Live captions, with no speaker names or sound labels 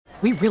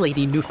We really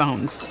need new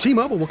phones.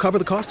 T-Mobile will cover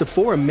the cost of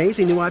 4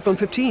 amazing new iPhone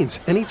 15s,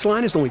 and each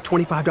line is only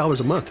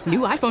 $25 a month. New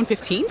iPhone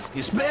 15s?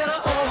 It's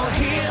better over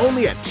here.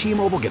 Only at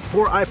T-Mobile, get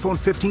 4 iPhone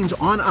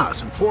 15s on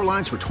us and 4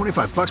 lines for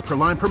 $25 per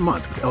line per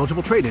month with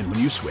eligible trade-in when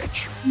you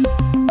switch.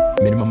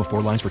 Minimum of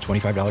 4 lines for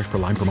 $25 per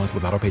line per month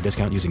with autopay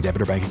discount using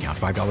debit or bank account.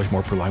 $5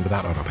 more per line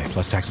without autopay,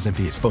 plus taxes and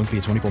fees. Phone fee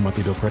at 24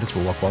 monthly bill credits for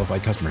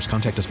well-qualified customers.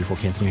 Contact us before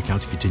canceling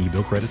account to continue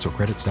bill credits or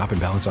credit stop and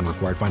balance on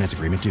required finance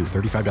agreement due.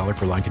 $35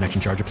 per line connection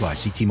charge applies.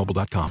 See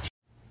T-Mobile.com.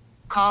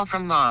 Call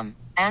from mom.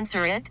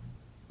 Answer it.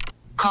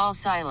 Call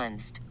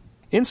silenced.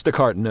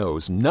 Instacart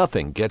knows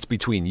nothing gets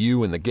between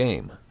you and the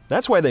game.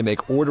 That's why they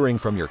make ordering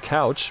from your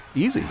couch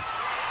easy.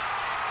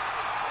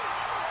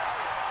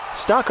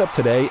 Stock up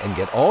today and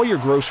get all your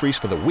groceries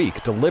for the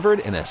week delivered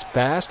in as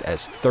fast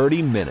as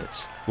 30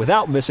 minutes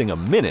without missing a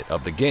minute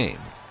of the game.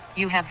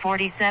 You have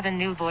 47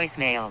 new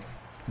voicemails.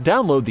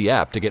 Download the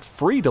app to get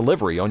free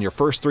delivery on your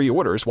first 3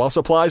 orders while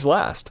supplies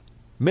last.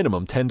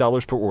 Minimum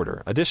 $10 per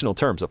order. Additional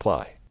terms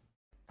apply.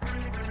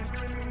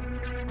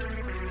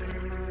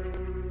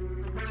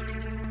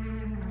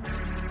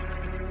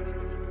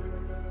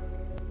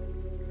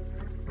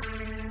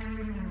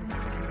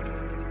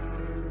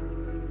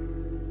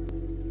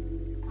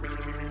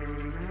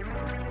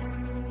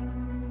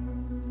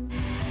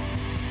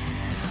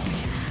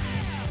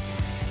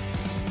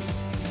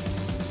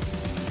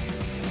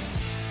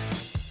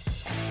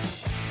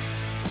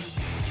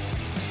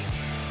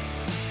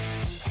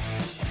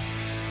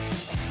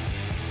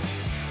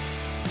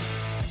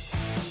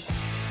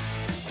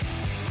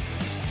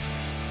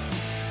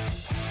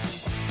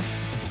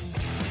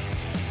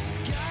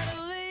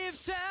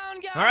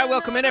 All right,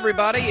 welcome in,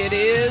 everybody. It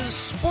is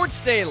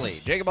Sports Daily.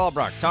 Jacob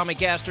Albrock, Tommy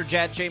Castor,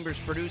 Jad Chambers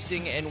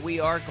producing, and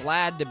we are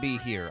glad to be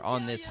here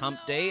on this hump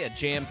day, a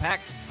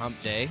jam-packed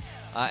hump day,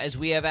 as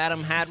we have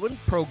Adam Hadwin,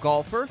 pro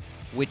golfer,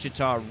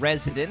 Wichita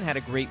resident, had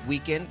a great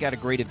weekend, got a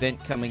great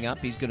event coming up.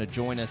 He's going to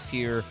join us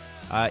here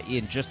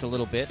in just a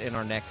little bit in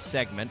our next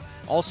segment.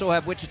 Also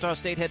have Wichita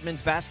State head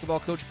men's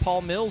basketball coach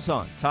Paul Mills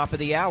on, top of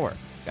the hour.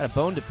 Got a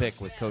bone to pick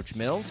with Coach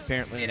Mills,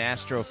 apparently an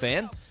Astro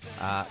fan,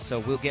 so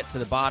we'll get to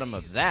the bottom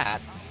of that.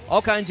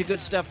 All kinds of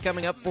good stuff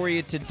coming up for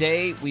you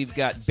today. We've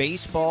got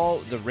baseball,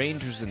 the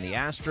Rangers and the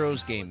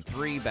Astros, Game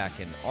 3 back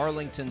in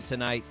Arlington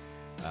tonight.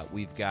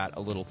 We've got a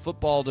little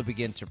football to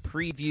begin to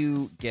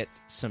preview, get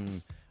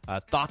some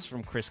thoughts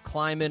from Chris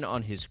Kleiman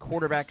on his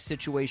quarterback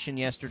situation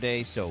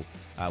yesterday, so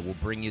we'll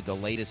bring you the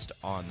latest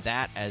on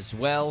that as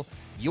well.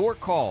 Your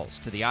calls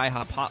to the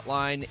IHOP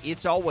hotline,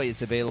 it's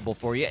always available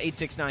for you,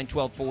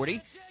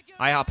 869-1240.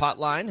 IHOP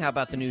hotline, how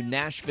about the new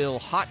Nashville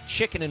hot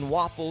chicken and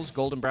waffles,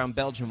 golden brown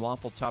Belgian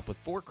waffle topped with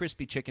 4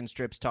 crispy chicken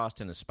strips tossed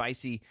in a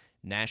spicy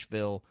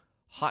Nashville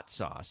hot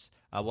sauce.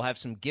 We'll have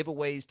some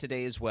giveaways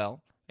today as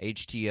well,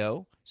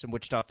 HTO, some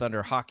Wichita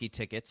Thunder hockey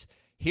tickets.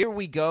 Here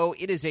we go.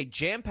 It is a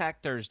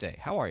jam-packed Thursday.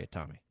 How are you,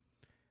 Tommy?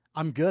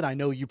 I'm good. I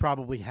know you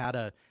probably had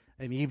an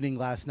evening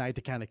last night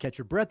to kind of catch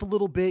your breath a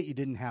little bit. You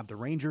didn't have the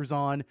Rangers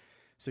on,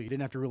 so you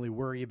didn't have to really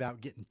worry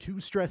about getting too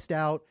stressed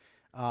out.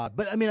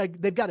 But I mean,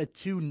 they've got a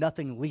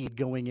 2-0 lead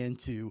going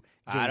into.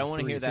 I don't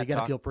want to hear that. So you got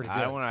to feel pretty good.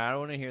 I don't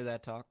want to hear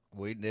that talk.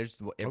 There's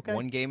okay.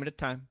 One game at a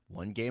time.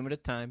 One game at a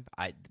time.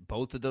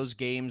 Both of those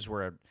games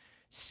were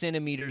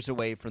centimeters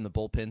away from the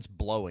bullpens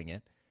blowing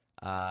it.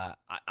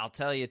 I'll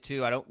tell you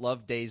too. I don't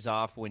love days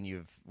off when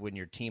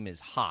your team is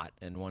hot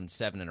and won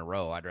 7 in a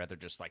row. I'd rather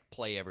just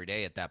play every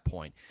day at that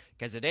point,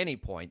 because at any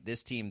point,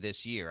 this team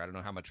this year, I don't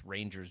know how much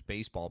Rangers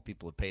baseball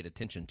people have paid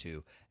attention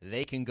to.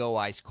 They can go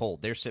ice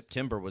cold. Their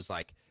September was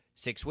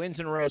 6 wins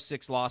in a row,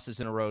 6 losses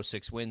in a row,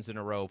 6 wins in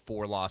a row,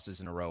 4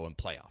 losses in a row in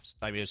playoffs.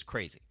 I mean, it was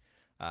crazy.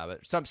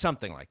 But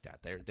something like that.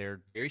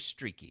 They're very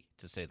streaky,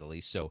 to say the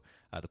least. So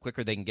the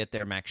quicker they can get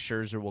there, Max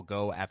Scherzer will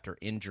go after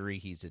injury.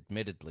 He's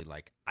admittedly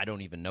I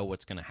don't even know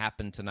what's going to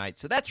happen tonight.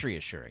 So that's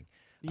reassuring.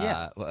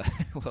 Yeah.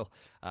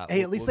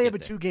 Hey, at least they have a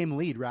 2-game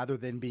lead rather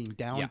than being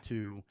down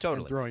to totally.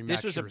 And throwing This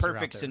Max was a Scherzer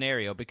perfect out there.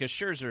 scenario because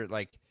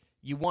Scherzer,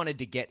 you wanted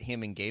to get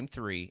him in Game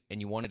 3,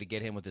 and you wanted to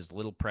get him with as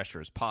little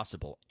pressure as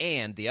possible.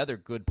 And the other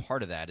good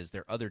part of that is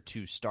their other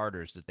 2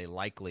 starters that they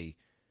likely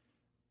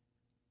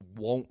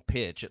won't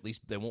pitch, at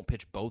least they won't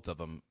pitch both of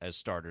them as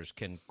starters,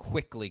 can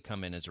quickly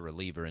come in as a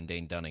reliever in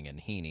Dane Dunning and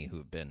Heaney, who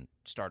have been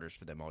starters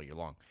for them all year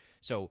long.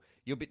 So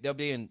they'll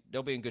be in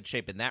good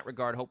shape in that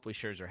regard. Hopefully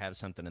Scherzer has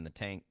something in the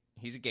tank.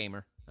 He's a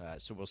gamer,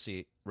 so we'll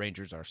see.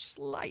 Rangers are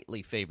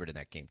slightly favored in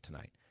that game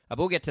tonight. But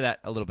we'll get to that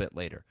a little bit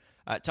later.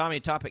 Tommy, a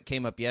topic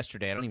came up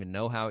yesterday. I don't even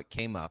know how it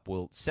came up.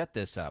 We'll set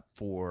this up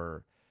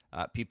for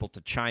people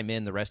to chime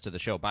in the rest of the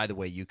show. By the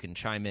way, you can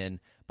chime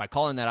in by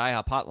calling that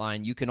IHOP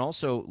hotline. You can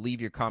also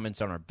leave your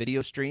comments on our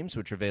video streams,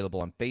 which are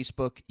available on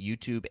Facebook,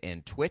 YouTube,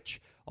 and Twitch.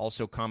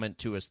 Also comment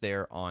to us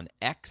there on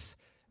X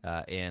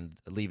and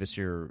leave us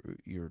your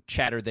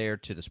chatter there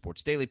to the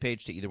Sports Daily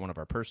page, to either one of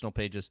our personal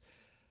pages.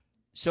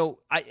 So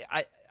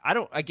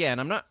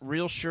I'm not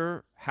real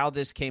sure how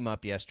this came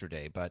up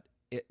yesterday, but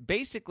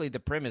basically the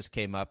premise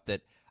came up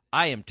that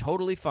I am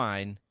totally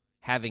fine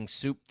having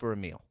soup for a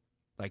meal.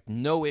 Like,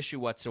 no issue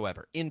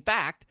whatsoever. In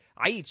fact,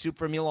 I eat soup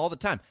for a meal all the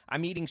time.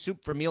 I'm eating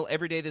soup for a meal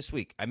every day this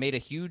week. I made a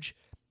huge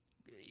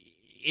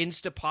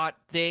Instapot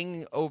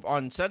thing over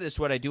on Sunday. This is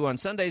what I do on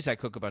Sundays. I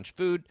cook a bunch of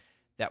food.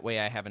 That way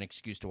I have an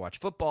excuse to watch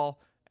football,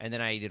 and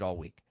then I eat it all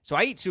week. So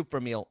I eat soup for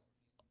a meal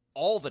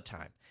all the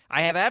time.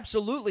 I have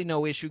absolutely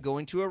no issue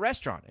going to a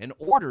restaurant and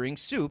ordering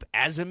soup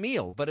as a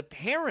meal. But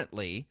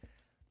apparently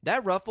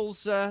that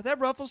ruffles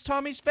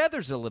Tommy's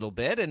feathers a little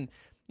bit. And,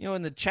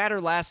 in the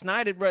chatter last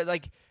night,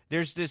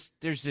 there's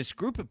this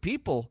group of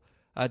people,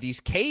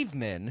 these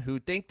cavemen, who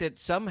think that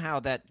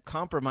somehow that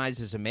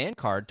compromises a man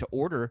card to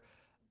order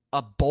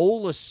a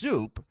bowl of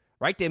soup,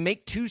 right? They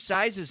make two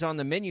sizes on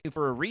the menu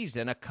for a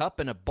reason, a cup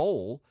and a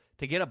bowl,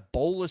 to get a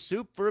bowl of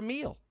soup for a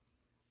meal.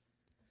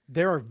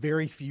 There are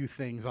very few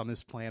things on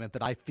this planet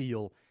that I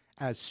feel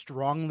as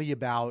strongly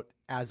about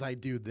as I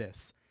do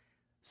this.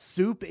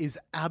 Soup is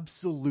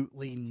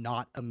absolutely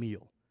not a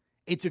meal.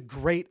 It's a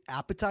great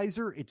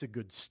appetizer. It's a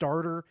good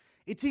starter.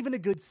 It's even a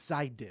good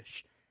side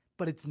dish,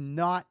 but it's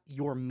not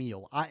your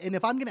meal. And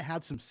if I'm going to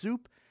have some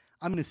soup,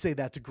 I'm going to say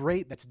that's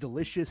great. That's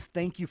delicious.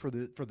 Thank you for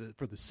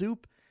the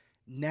soup.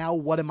 Now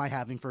what am I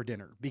having for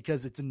dinner?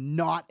 Because it's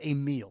not a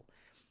meal.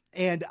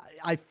 And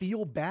I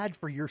feel bad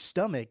for your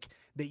stomach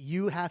that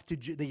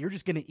you're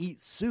just going to eat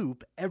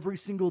soup every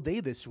single day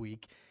this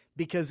week.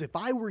 Because if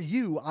I were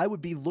you, I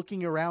would be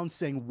looking around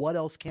saying, what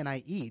else can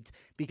I eat?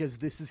 Because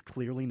this is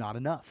clearly not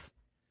enough.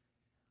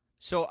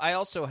 So I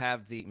also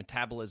have the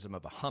metabolism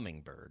of a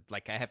hummingbird.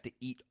 Like, I have to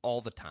eat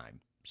all the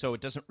time. So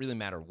it doesn't really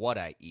matter what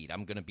I eat.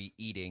 I'm going to be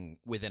eating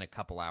within a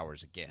couple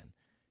hours again.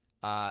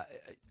 I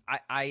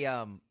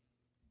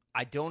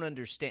don't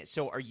understand.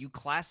 So are you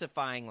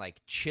classifying like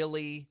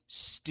chili,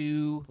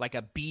 stew, like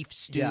a beef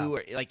stew, Yeah.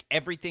 or like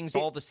everything's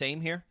all the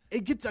same here?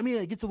 It gets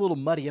a little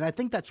muddy, and I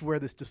think that's where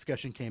this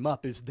discussion came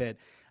up, is that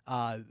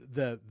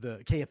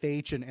the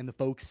KFH and the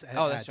folks at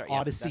right. Yeah,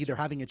 Odyssey, that's they're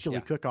right. having a chili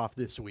Yeah. cook-off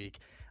this week,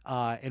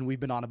 and we've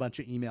been on a bunch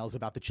of emails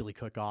about the chili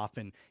cook-off,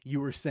 and you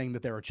were saying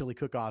that there are chili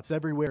cook-offs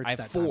everywhere. It's I have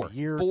that time of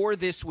year. four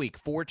this week,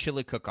 4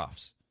 chili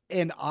cook-offs.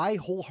 And I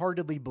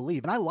wholeheartedly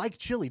believe, and I like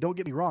chili, don't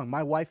get me wrong.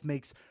 My wife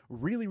makes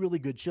really, really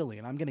good chili,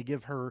 and I'm going to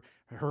give her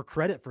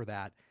credit for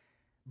that.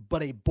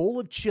 But a bowl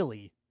of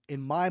chili,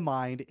 in my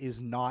mind, is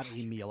not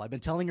a meal. I've been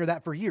telling her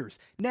that for years.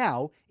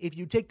 Now, if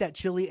you take that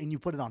chili and you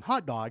put it on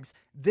hot dogs,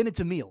 then it's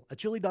a meal. A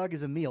chili dog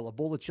is a meal. A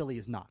bowl of chili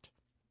is not.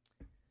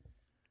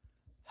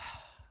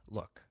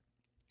 Look,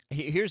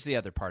 here's the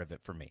other part of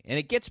it for me, and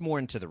it gets more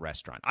into the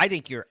restaurant. I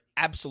think you're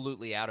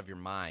absolutely out of your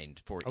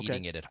mind for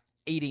eating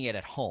it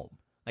at home.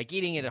 Like,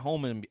 eating it at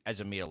home as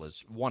a meal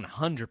is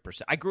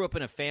 100%. I grew up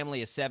in a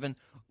family of 7.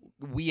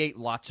 We ate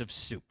lots of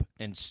soup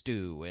and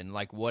stew and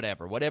like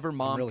whatever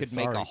mom really could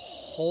sorry. make a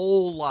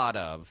whole lot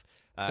of,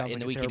 Sounds and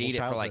like a we could terrible eat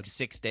it for like childhood.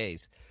 6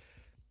 days.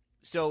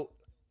 So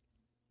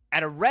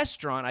at a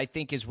restaurant, I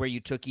think, is where you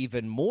took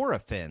even more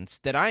offense.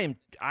 That I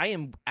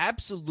am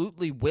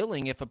absolutely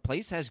willing, if a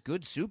place has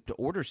good soup, to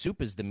order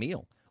soup as the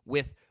meal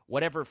with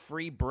whatever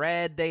free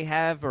bread they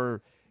have,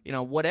 or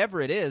whatever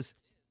it is.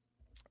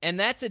 And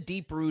that's a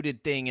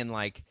deep-rooted thing in,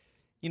 like,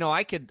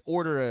 I could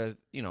order a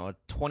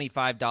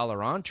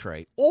 $25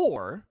 entree,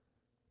 or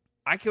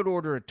I could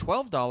order a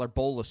 $12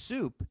 bowl of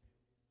soup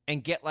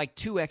and get like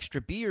 2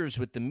 extra beers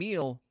with the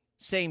meal,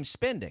 same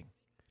spending.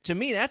 To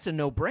me, that's a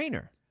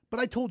no-brainer. But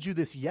I told you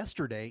this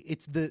yesterday.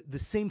 It's the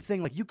same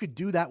thing. Like, you could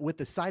do that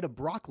with a side of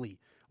broccoli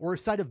or a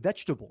side of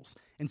vegetables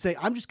and say,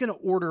 I'm just going to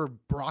order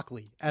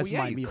broccoli as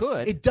my you meal.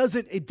 could. It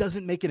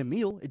doesn't make it a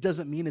meal. It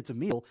doesn't mean it's a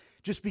meal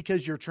just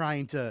because you're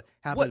trying to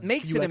have What a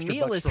makes few it a extra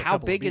meal bucks is for a how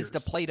couple of big is the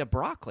beers. plate of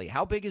broccoli?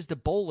 How big is the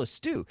bowl of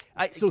stew?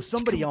 So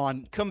somebody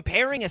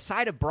comparing a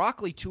side of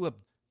broccoli to a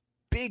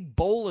big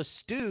bowl of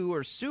stew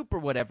or soup or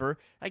whatever,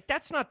 like,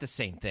 that's not the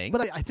same thing.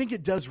 But I think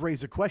it does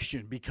raise a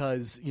question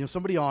because,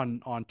 somebody on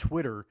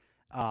Twitter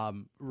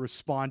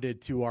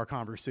responded to our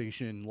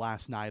conversation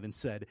last night and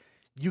said,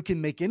 you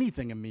can make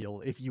anything a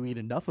meal if you eat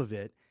enough of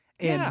it.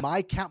 And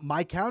Yeah.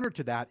 my counter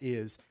to that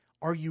is,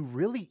 are you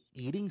really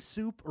eating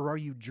soup or are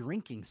you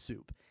drinking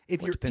soup? If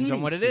Well, you're it depends on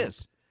eating what it soup,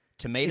 is.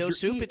 Tomato you're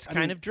soup, eat- it's I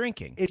kind mean, of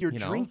drinking. If you're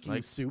drinking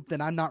like, soup,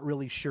 then I'm not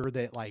really sure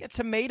that, like, yeah,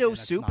 tomato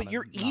that's soup, not but a-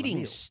 you're not a eating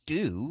meal.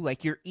 stew.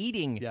 Like, you're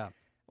eating Yeah.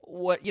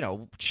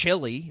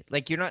 chili.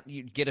 Like,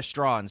 you get a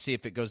straw and see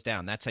if it goes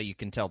down. That's how you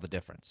can tell the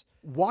difference.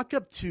 Walk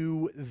up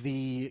to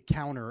the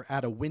counter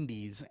at a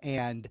Wendy's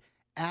and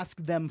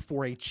ask them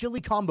for a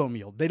chili combo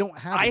meal. They don't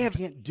have it. You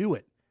can't do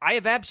it. I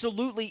have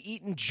absolutely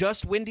eaten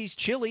just Wendy's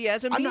chili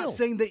as a meal. I'm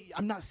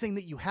not saying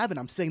that you haven't.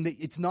 I'm saying that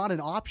it's not an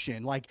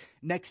option. Like,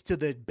 next to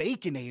the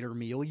Baconator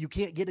meal, you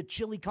can't get a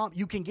chili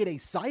you can get a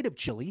side of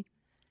chili.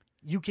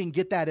 You can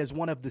get that as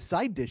one of the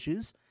side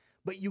dishes,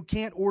 but you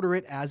can't order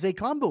it as a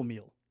combo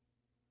meal.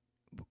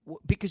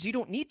 Because you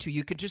don't need to.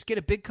 You could just get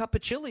a big cup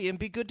of chili and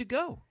be good to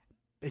go.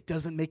 It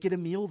doesn't make it a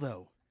meal,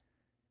 though.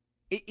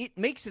 It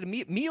makes it a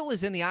meal. Meal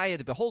is in the eye of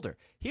the beholder.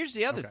 Here's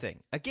the other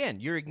thing.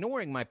 Again, you're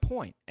ignoring my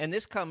point, and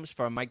this comes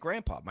from my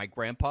grandpa. My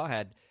grandpa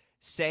had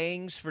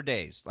sayings for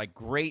days, like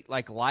great,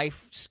 like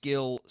life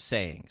skill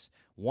sayings.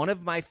 One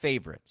of my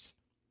favorites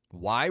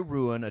Why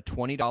ruin a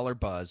 $20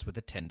 buzz with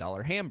a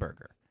 $10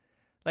 hamburger?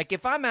 Like,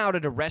 if I'm out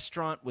at a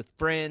restaurant with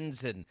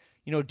friends and,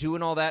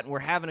 doing all that and we're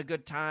having a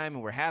good time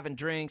and we're having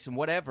drinks and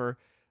whatever,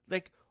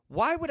 like,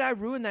 why would I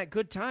ruin that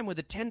good time with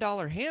a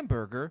 $10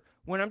 hamburger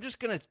when I'm just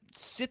going to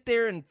sit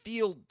there and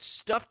feel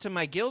stuffed to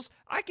my gills?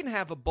 I can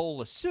have a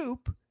bowl of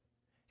soup,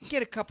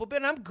 get a couple bit,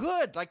 and I'm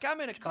good. Like, I'm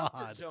in a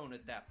comfort zone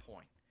at that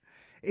point.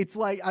 It's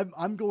like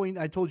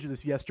I told you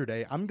this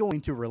yesterday, I'm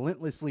going to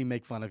relentlessly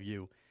make fun of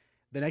you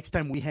the next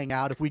time we hang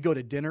out. If we go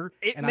to dinner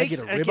I get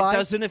a ribeye, it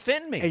doesn't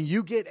offend me. And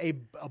you get a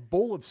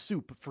bowl of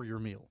soup for your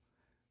meal.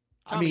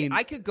 Tommy,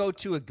 I could go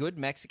to a good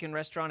Mexican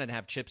restaurant and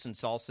have chips and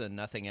salsa and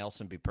nothing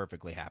else and be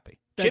perfectly happy.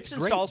 Chips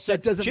and salsa.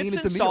 That doesn't mean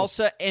it's a meal.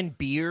 Salsa and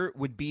beer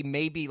would be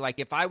maybe like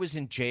if I was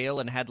in jail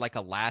and had like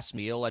a last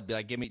meal, I'd be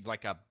like, give me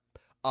like a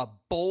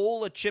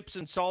bowl of chips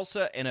and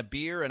salsa and a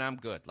beer and I'm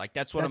good. Like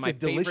that's one of my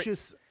favorite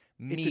meals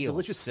it's a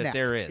delicious snack. That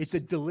there is. It's a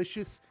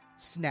delicious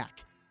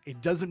snack.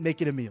 It doesn't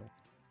make it a meal.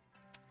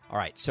 All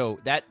right, so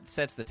that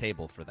sets the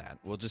table for that.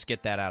 We'll just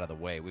get that out of the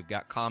way. We've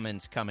got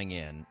comments coming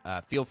in.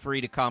 Feel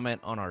free to comment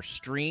on our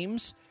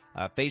streams,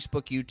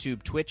 Facebook,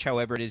 YouTube, Twitch,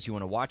 however it is you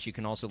want to watch. You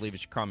can also leave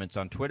us your comments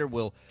on Twitter.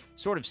 We'll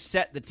sort of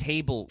set the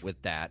table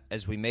with that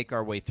as we make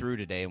our way through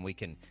today, and we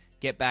can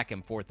get back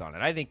and forth on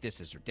it. I think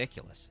this is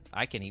ridiculous.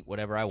 I can eat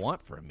whatever I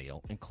want for a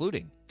meal,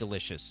 including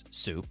delicious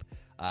soup.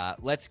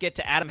 Let's get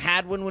to Adam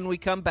Hadwin when we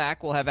come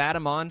back. We'll have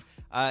Adam on.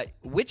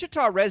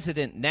 Wichita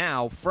resident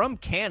now from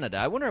Canada.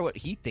 I wonder what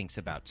he thinks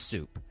about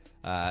soup.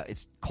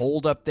 It's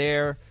cold up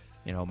there.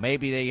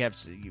 Maybe they have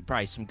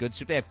probably some good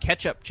soup. They have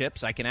ketchup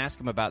chips. I can ask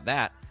him about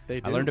that. They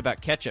do. I learned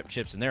about ketchup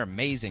chips, and they're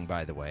amazing,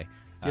 by the way.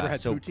 You ever had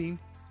poutine?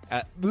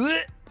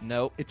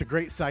 No. It's a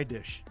great side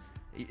dish.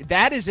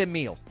 That is a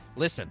meal.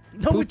 Listen,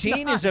 no,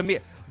 poutine is a meal.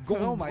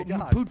 Oh, my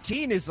God.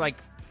 Poutine is like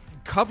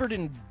covered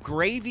in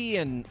gravy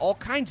and all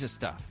kinds of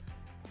stuff.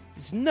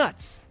 It's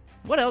nuts.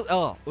 What else?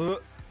 Oh,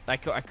 I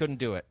couldn't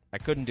do it. I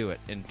couldn't do it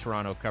in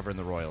Toronto covering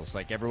the Royals.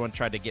 Like, everyone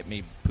tried to get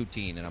me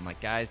poutine, and I'm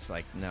like, guys,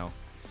 like, no.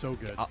 So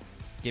good.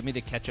 Give me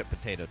the ketchup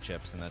potato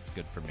chips, and that's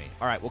good for me.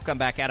 All right, we'll come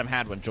back. Adam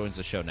Hadwin joins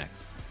the show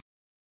next.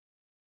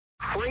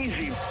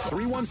 Crazy.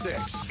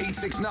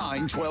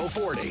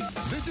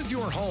 316-869-1240. This is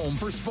your home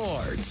for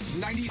sports.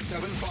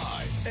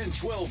 97.5 and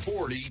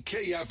 1240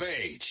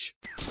 KFH.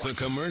 The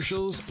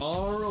commercials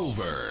are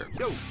over.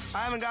 Yo, I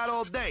haven't got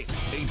all day.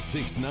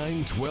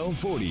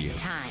 869-1240.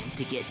 Time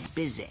to get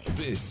busy.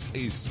 This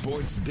is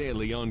Sports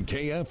Daily on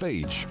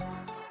KFH.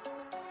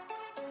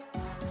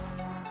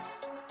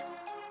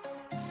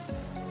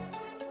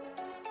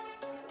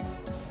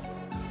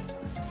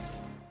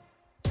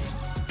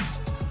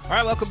 All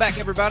right, welcome back,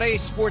 everybody.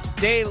 Sports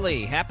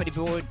Daily. Happy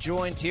to be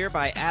joined here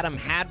by Adam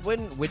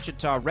Hadwin,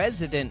 Wichita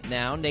resident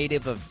now,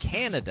 native of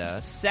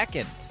Canada,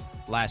 second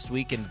last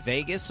week in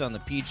Vegas on the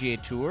PGA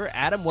Tour.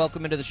 Adam,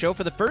 welcome into the show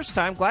for the first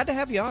time. Glad to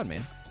have you on,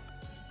 man.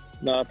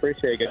 No, I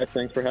appreciate it, guys.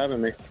 Thanks for having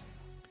me.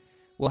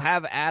 We'll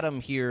have Adam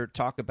here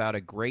talk about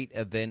a great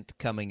event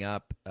coming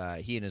up.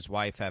 He and his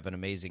wife have an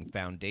amazing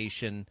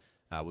foundation.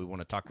 We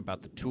want to talk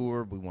about the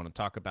tour. We want to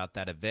talk about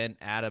that event.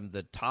 Adam,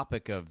 the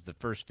topic of the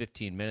first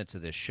 15 minutes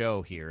of this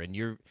show here, and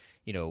you're,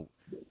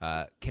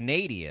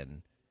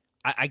 Canadian.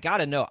 I got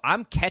to know,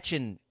 I'm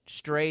catching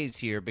strays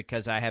here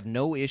because I have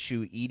no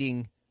issue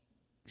eating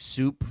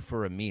soup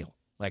for a meal.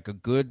 Like a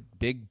good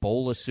big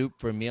bowl of soup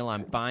for a meal,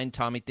 I'm fine.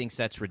 Tommy thinks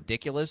that's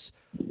ridiculous.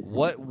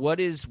 Where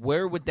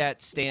would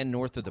that stand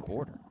north of the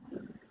border?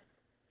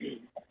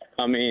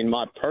 I mean,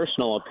 my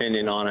personal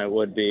opinion on it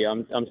would be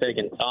I'm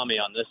taking Tommy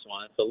on this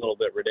one. It's a little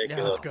bit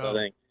ridiculous. Let's go.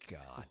 I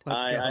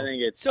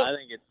think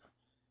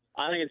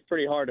it's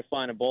pretty hard to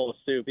find a bowl of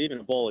soup, even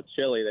a bowl of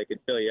chili that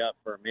could fill you up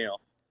for a meal.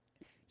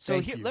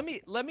 So here, let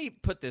me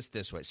put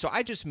this way. So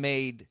I just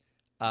made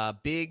a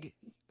big.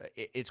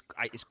 It's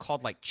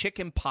called like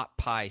chicken pot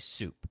pie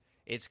soup.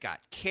 It's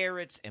got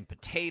carrots and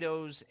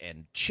potatoes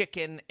and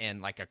chicken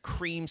and like a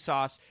cream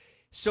sauce.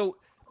 So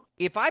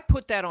if I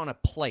put that on a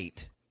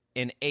plate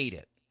and ate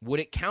it, would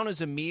it count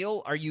as a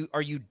meal? Are you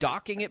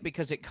docking it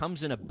because it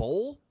comes in a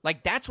bowl?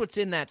 Like, that's what's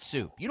in that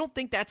soup. You don't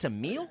think that's a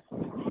meal?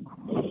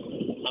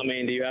 I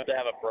mean, do you have to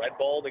have a bread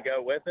bowl to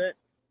go with it?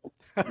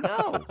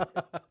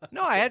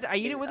 No. I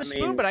eat it with a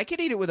spoon, but I could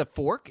eat it with a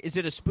fork. Is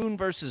it a spoon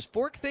versus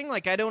fork thing?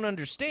 Like, I don't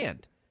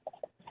understand.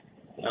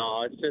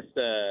 No, it's just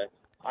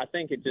I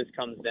think it just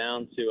comes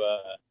down to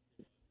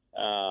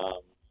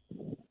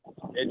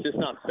it's just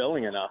not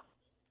filling enough.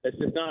 It's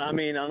just not. I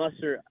mean, unless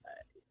you're,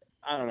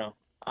 I don't know.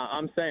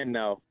 I'm saying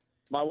no.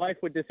 My wife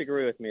would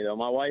disagree with me, though.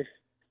 My wife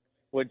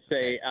would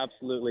say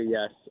absolutely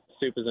yes.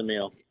 Soup is a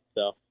meal.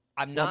 So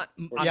I'm not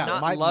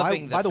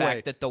loving the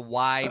fact that the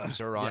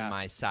wives are on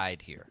my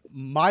side here.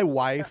 My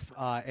wife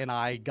and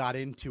I got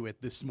into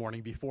it this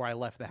morning before I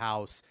left the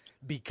house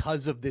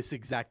because of this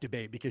exact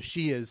debate, because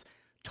she is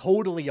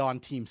totally on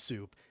Team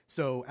Soup.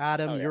 So,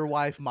 Adam, your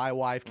wife, my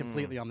wife,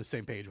 completely on the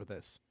same page with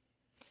this.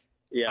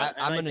 Yeah,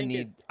 I'm going to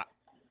need...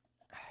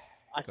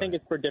 I think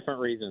it's for different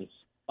reasons,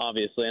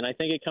 obviously. And I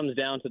think it comes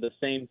down to the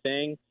same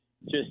thing,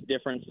 just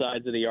different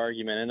sides of the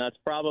argument. And that's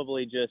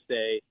probably just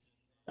a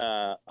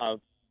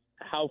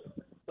how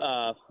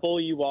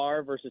full you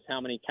are versus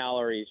how many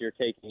calories you're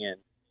taking in.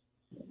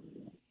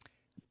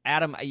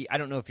 Adam, I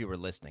don't know if you were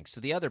listening. So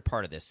the other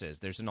part of this is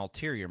there's an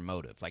ulterior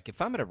motive. Like if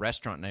I'm at a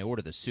restaurant and I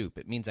order the soup,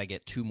 it means I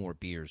get 2 more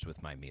beers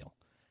with my meal.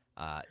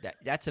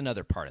 That's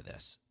another part of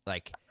this.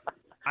 Like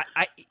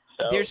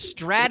there's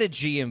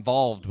strategy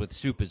involved with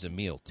soup as a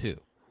meal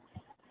too.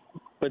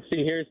 But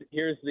see, here's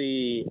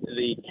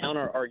the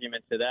counter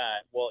argument to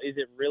that. Well, is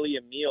it really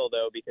a meal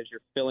though? Because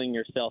you're filling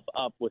yourself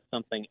up with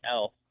something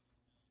else.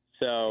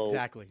 So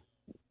exactly.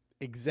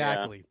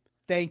 Yeah.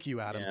 Thank you,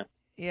 Adam.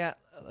 Yeah.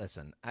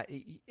 Listen.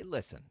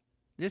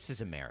 This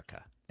is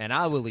America, and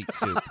I will eat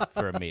soup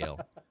for a meal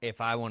if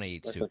I want to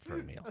eat soup for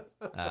a meal.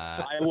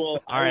 I will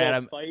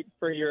fight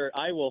for your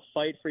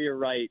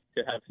right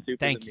to have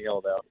soup as a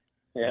meal, though.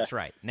 Yeah. That's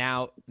right.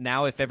 Now,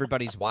 if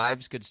everybody's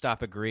wives could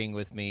stop agreeing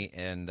with me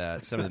and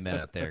some of the men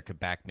out there could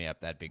back me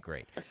up, that'd be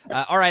great.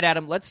 All right,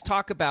 Adam, let's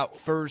talk about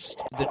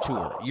first the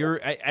tour.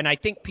 And I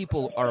think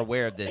people are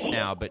aware of this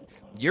now, but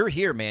you're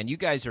here, man. You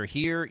guys are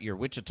here. You're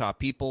Wichita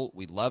people.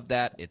 We love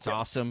that. It's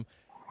awesome.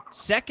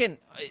 Second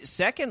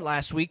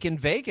last week in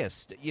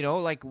Vegas. You know,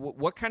 like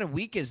what kind of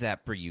week is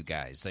that for you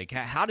guys? Like,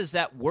 how does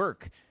that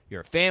work?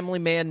 You're a family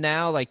man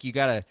now. Like, you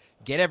got to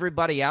get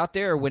everybody out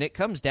there. When it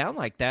comes down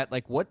like that,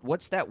 like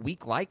what's that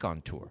week like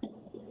on tour?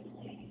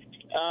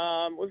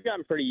 We've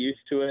gotten pretty used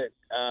to it.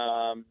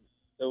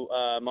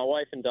 My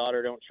wife and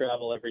daughter don't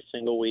travel every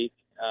single week.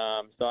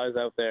 So I was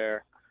out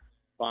there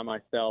by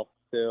myself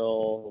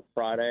till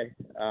Friday.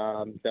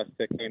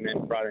 Jessica came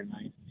in Friday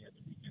night. We had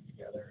the weekend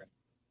together.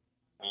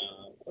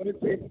 But it's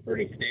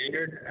pretty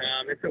standard.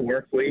 It's a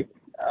work week.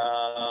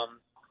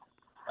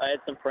 I had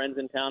some friends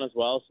in town as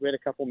well, so we had a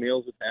couple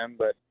meals with them.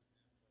 But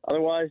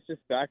otherwise,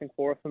 just back and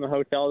forth from the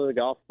hotel to the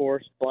golf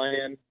course,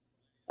 playing.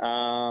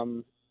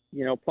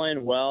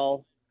 Playing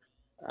well.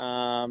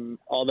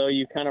 Although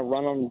you kind of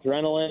run on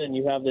adrenaline and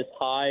you have this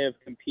high of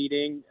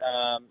competing,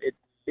 it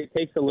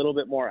takes a little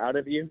bit more out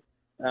of you.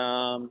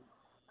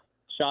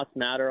 Shots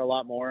matter a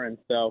lot more, and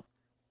so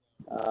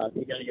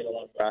you got to get a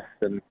lot of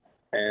rest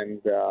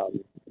and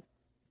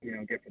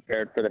get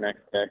prepared for the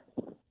next day.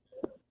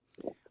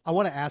 I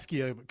want to ask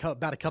you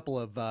about a couple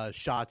of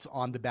shots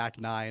on the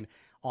back nine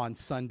on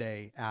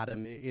Sunday,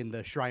 Adam, in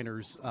the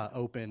Shriners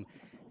Open.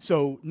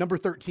 So number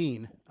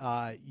 13,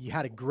 you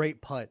had a great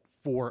putt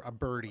for a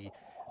birdie.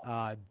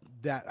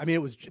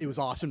 It was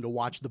awesome to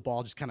watch the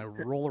ball just kind of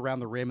roll around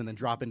the rim and then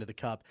drop into the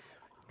cup.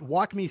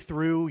 Walk me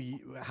through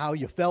how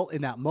you felt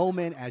in that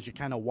moment as you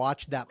kind of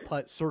watched that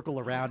putt circle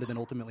around and then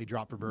ultimately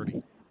drop for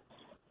birdie.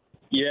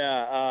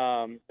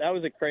 Yeah, that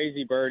was a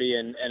crazy birdie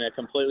and a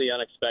completely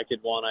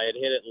unexpected one. I had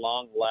hit it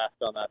long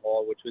left on that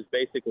hole, which was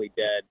basically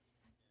dead.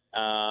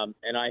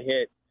 And I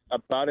hit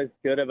about as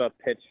good of a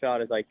pitch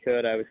shot as I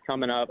could. I was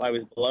coming up. I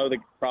was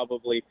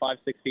probably 5-6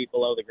 feet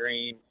below the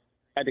green.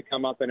 Had to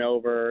come up and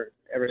over.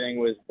 Everything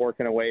was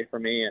working away for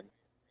me, and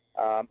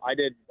I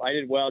did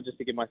well just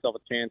to give myself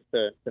a chance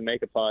to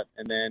make a putt.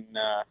 And then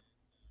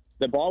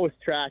the ball was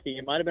tracking.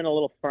 It might have been a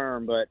little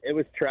firm, but it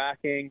was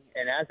tracking.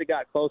 And as it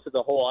got closer to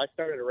the hole, I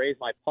started to raise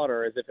my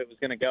putter as if it was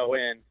going to go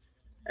in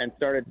and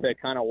started to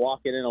kind of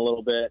walk it in a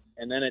little bit.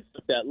 And then it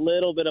took that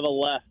little bit of a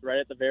left right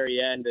at the very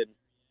end and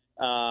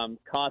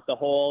caught the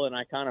hole. And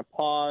I kind of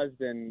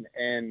paused and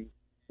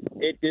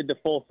it did the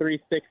full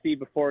 360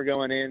 before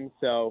going in.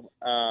 So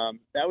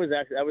that was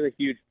a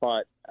huge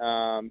putt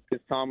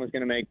because Tom was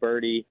going to make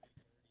birdie.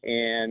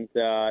 And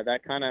that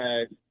kind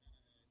of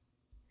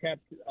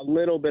kept a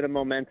little bit of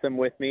momentum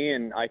with me,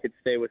 and I could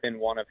stay within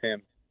one of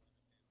him.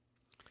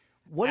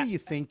 What are you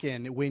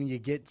thinking when you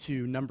get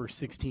to number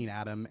 16,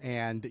 Adam?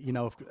 And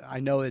I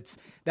know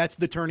that's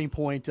the turning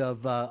point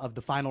of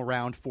the final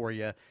round for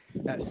you.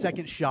 That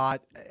second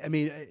shot. I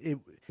mean, it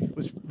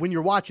was when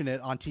you're watching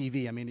it on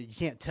TV. I mean, you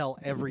can't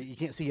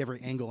see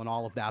every angle and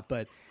all of that.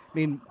 But I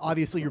mean,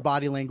 obviously, your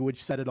body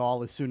language said it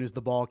all as soon as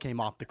the ball came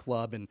off the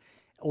club and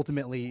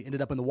ultimately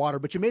ended up in the water.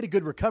 But you made a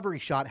good recovery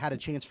shot, had a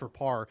chance for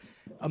par.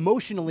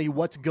 Emotionally,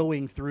 what's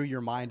going through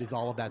your mind as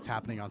all of that's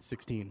happening on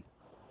 16?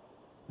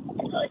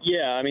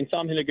 Yeah, I mean,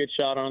 Tom hit a good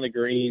shot on the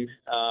green.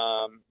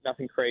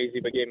 Nothing crazy,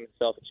 but gave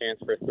himself a chance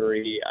for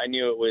 3. I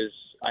knew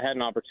I had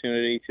an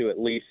opportunity to at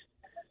least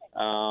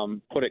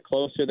put it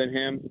closer than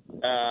him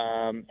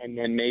and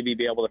then maybe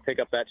be able to pick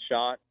up that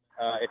shot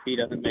if he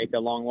doesn't make a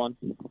long one.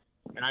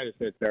 And I just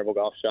hit a terrible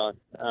golf shot.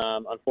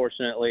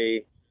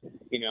 Unfortunately,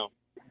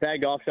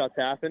 bad golf shots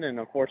happen, and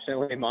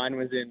unfortunately mine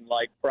was in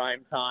like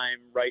prime time,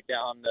 right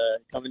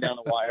coming down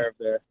the wire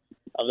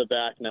of the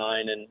back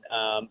nine. And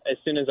as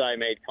soon as I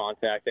made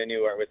contact, I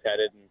knew where it was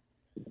headed. And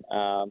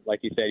like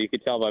you said, you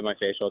could tell by my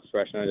facial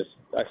expression.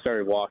 I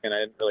started walking. I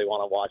didn't really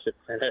want to watch it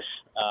finish.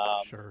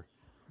 Sure.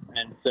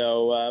 And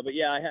so, but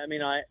yeah, I had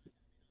to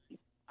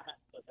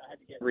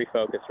get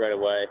refocused right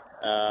away.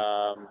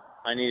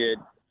 I needed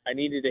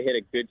to hit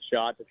a good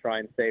shot to try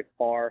and save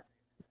par.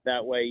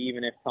 That way,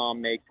 even if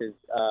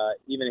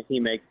he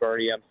makes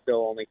birdie, I'm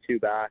still only 2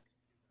 back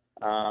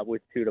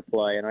with 2 to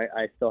play, and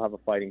I still have a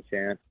fighting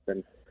chance.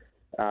 And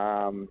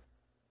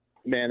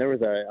man, there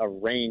was a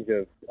range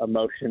of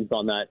emotions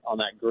on that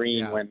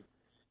green when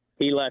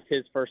he left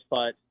his first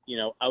putt,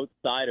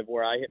 outside of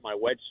where I hit my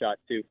wedge shot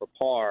to for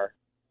par.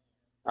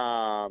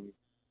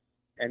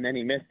 And then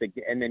he missed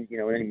again, and then he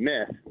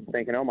missed,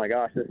 thinking, oh my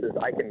gosh,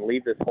 I can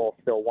leave this hole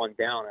still one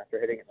down after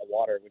hitting it in the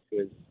water, which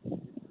was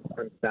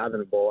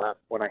unfathomable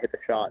when I hit the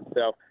shot.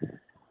 So,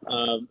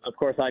 of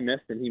course, I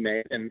missed and he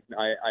made, and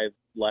I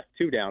left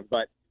 2 down.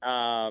 But,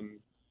 a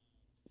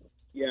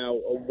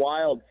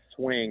wild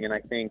swing, and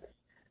I think,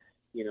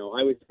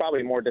 I was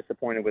probably more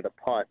disappointed with a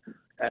putt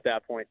at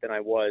that point than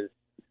I was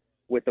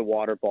with the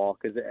water ball,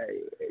 because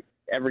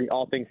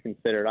all things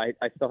considered, I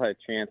still had a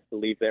chance to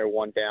leave there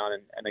 1 down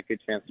and a good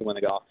chance to win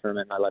the golf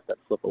tournament, and I let that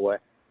slip away.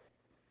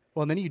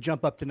 Well, and then you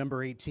jump up to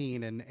number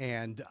 18,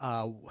 and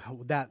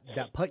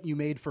that putt you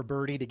made for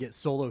birdie to get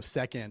solo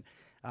second.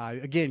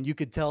 Again, you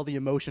could tell the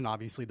emotion,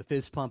 obviously, the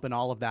fist pump and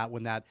all of that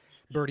when that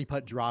birdie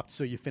putt dropped,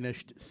 so you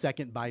finished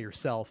second by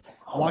yourself.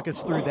 Walk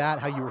us through that,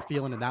 how you were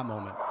feeling in that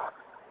moment.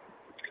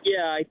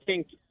 Yeah, I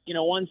think,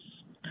 once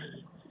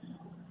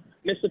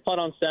missed the putt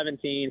on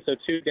 17, so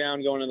 2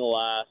 down going in the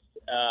last.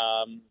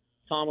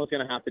 Tom was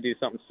going to have to do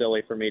something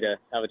silly for me to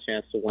have a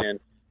chance to win,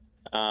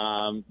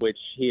 which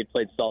he had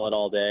played solid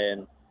all day.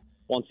 And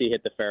once he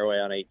hit the fairway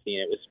on 18,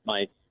 it was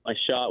my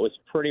shot was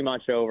pretty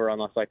much over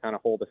unless I kind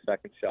of hold a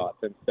second shot.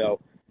 And so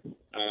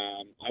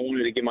I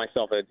wanted to give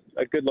myself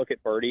a good look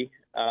at birdie.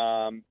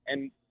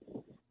 And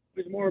it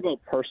was more about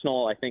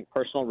personal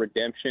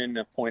redemption,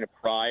 a point of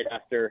pride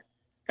after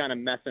kind of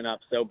messing up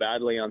so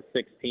badly on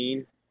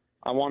 16.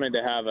 I wanted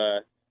to have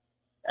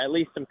at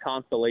least some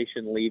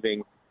consolation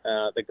leaving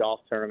the golf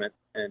tournament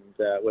and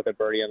with a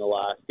birdie on the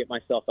last, get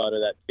myself out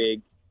of that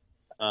big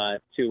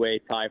 2-way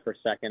tie for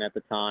second at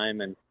the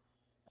time, and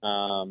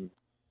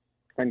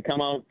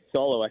come out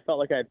solo. I felt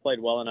like I had played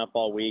well enough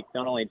all week,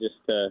 not only just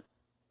to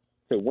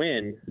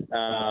win,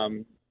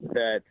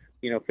 that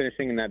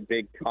finishing in that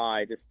big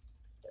tie just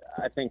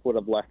I think would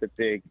have left a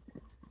big.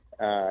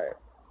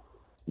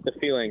 The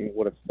feeling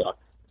would have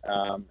sucked,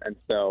 and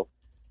so.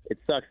 It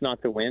sucks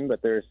not to win,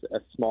 but there's a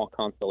small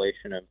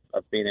consolation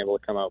of being able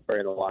to come out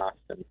very the last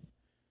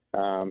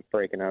and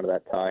breaking out of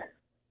that tie.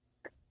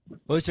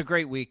 Well, it's a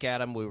great week,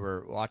 Adam. We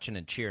were watching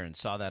and cheering,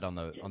 saw that on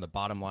the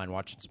bottom line,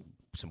 watching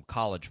some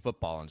college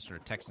football, and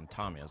started texting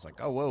Tommy. I was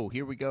like, oh, whoa,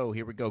 here we go.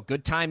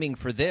 Good timing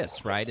for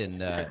this, right?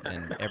 And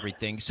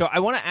everything. So I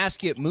want to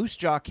ask you, Moose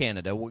Jaw,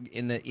 Canada,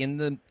 in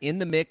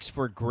the mix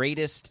for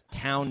greatest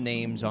town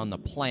names on the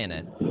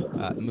planet,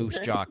 Moose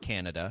Jaw,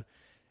 Canada.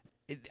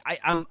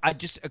 I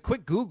just a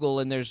quick Google,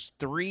 and there's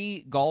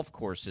 3 golf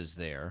courses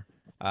there,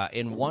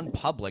 in one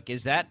public.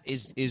 Is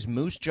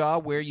Moose Jaw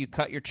where you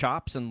cut your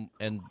chops and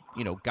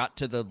got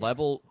to the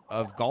level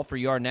of golfer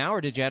you are now,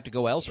 or did you have to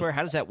go elsewhere?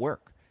 How does that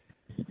work?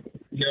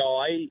 No,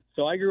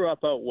 I grew up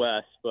out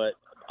west, but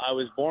I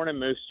was born in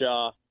Moose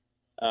Jaw.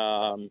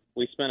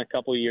 We spent a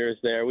couple years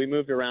there. We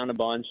moved around a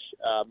bunch.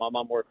 My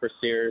mom worked for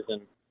Sears,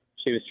 and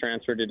she was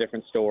transferred to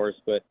different stores,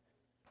 but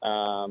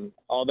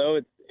although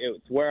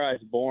it's where I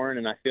was born,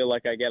 and I feel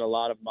like I get a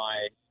lot of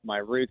my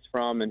roots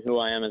from and who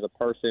I am as a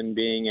person,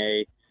 being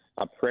a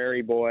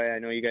prairie boy. I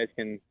know you guys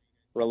can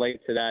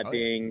relate to that,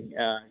 being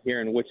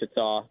here in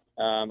Wichita.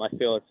 I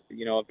feel it's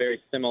a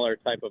very similar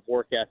type of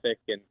work ethic,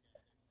 and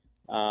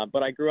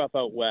but I grew up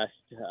out west,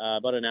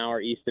 about an hour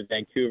east of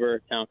Vancouver, a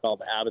town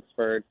called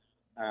Abbotsford,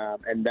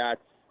 and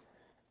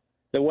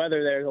the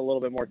weather there is a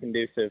little bit more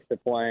conducive to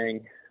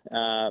playing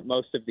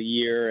most of the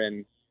year,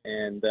 and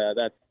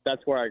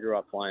that's where I grew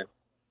up playing.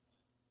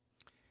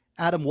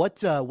 Adam,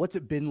 what's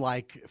it been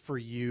like for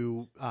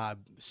you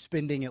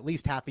spending at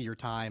least half of your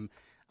time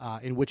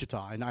in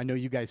Wichita? And I know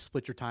you guys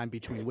split your time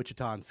between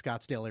Wichita and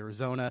Scottsdale,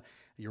 Arizona.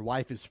 Your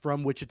wife is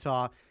from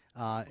Wichita,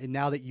 and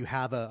now that you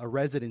have a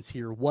residence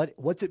here,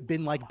 what's it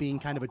been like being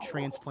kind of a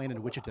transplanted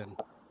Wichitan?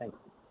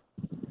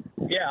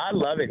 Yeah, I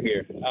love it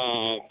here.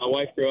 My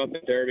wife grew up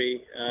in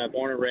Derby,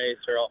 born and raised.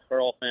 Her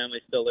whole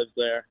family still lives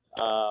there.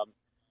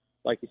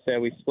 Like you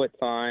said, we split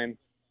time,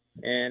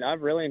 and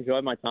I've really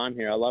enjoyed my time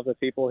here. I love the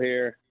people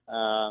here.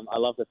 I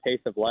love the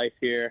pace of life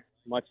here,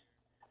 much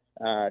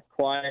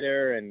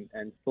quieter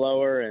and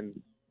slower, and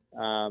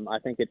I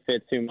think it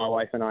fits who my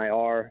wife and I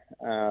are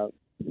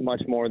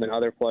much more than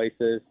other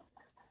places.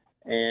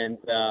 And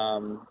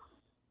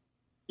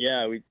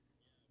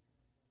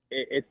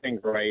it's been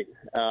great.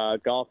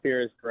 Golf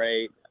here is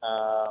great.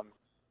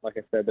 Like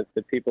I said,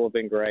 the people have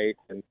been great,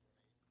 and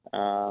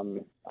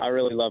I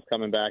really love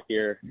coming back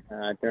here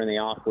during the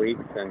off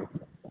weeks, and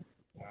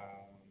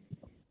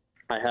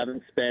I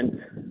haven't spent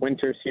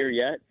winters here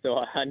yet, so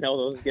I know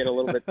those get a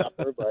little bit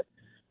tougher, but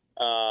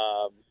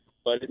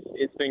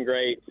it's been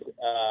great.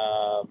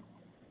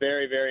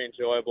 Very, very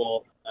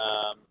enjoyable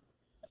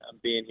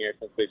being here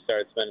since we've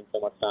started spending so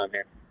much time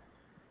here.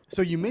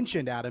 So you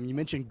mentioned, Adam,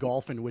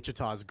 golf in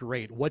Wichita is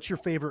great. What's your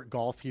favorite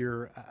golf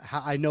here?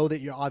 I know that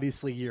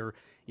you're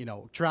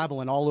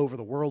traveling all over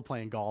the world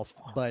playing golf,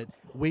 but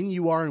when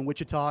you are in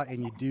Wichita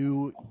and you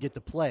do get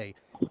to play,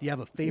 do you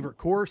have a favorite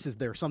course? Is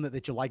there something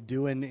that you like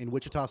doing in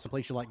Wichita, some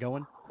place you like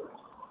going?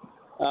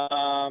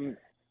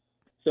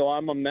 So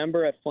I'm a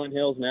member at Flint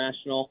Hills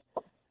National.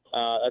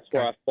 That's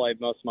where I've played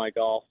most of my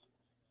golf.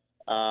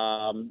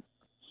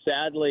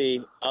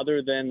 Sadly,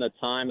 other than the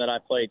time that I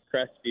played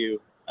Crestview,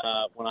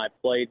 when I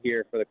played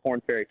here for the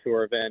Korn Ferry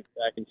Tour event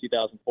back in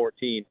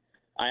 2014,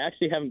 I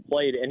actually haven't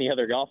played any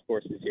other golf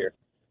courses here.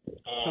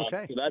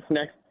 Okay. So that's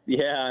next.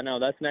 Yeah, I know.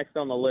 That's next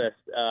on the list,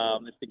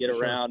 is to get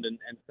around and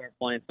start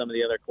playing some of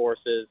the other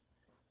courses.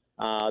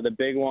 The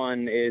big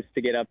one is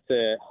to get up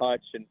to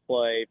Hutch and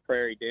play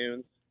Prairie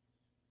Dunes.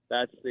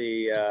 That's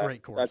the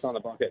great course. That's on the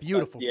bucket.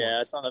 Beautiful course.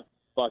 Yeah, it's on the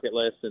bucket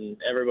list, and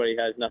everybody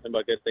has nothing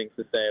but good things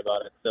to say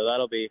about it. So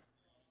that'll be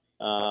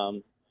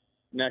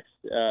next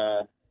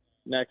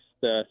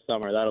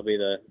summer. That'll be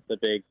the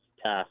big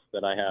task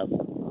that I have.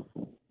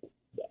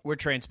 We're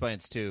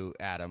transplants too,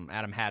 Adam.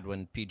 Adam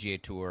Hadwin,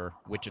 PGA Tour,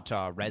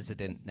 Wichita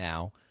resident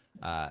now.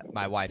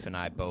 My wife and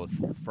I both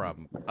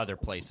from other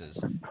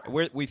places.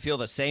 We feel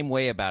the same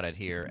way about it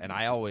here, and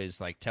I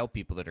always tell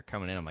people that are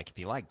coming in, I'm like, if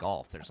you like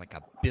golf, there's 1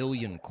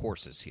 billion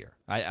courses here.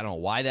 I don't know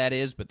why that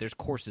is, but there's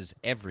courses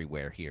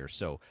everywhere here.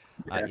 So,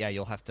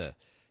 you'll have to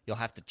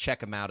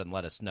check them out and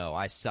let us know.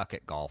 I suck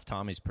at golf.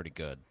 Tommy's pretty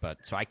good,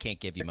 so I can't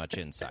give you much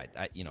insight.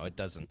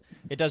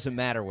 It doesn't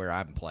matter where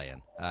I'm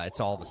playing. It's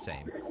all the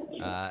same.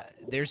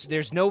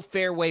 There's no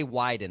fairway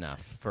wide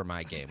enough for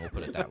my game. We'll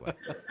put it that way.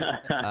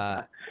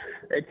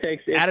 It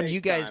takes Adam, you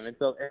guys.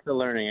 It's a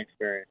learning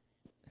experience.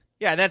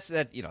 Yeah, that's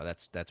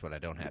what I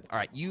don't have. All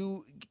right,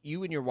 you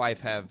and your wife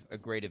have a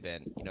great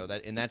event,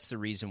 and that's the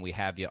reason we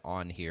have you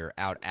on here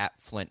out at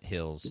Flint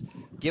Hills.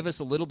 Give us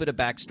a little bit of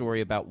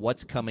backstory about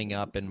what's coming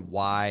up and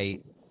why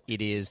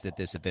it is that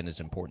this event is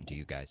important to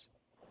you guys.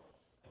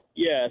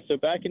 Yeah, so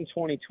back in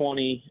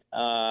 2020,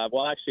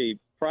 actually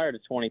prior to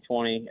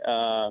 2020,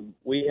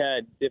 we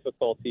had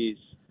difficulties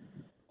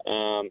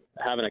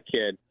having a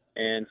kid,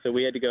 and so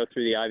we had to go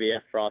through the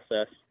IVF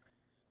process.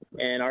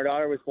 And our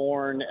daughter was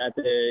born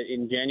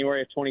in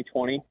January of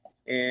 2020.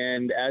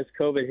 And as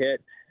COVID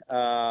hit,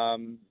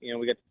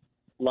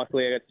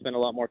 luckily I got to spend a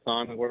lot more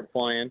time. We weren't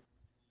flying.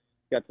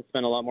 Got to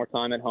spend a lot more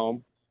time at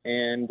home.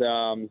 And,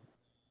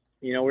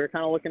 we were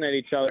kind of looking at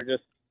each other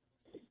just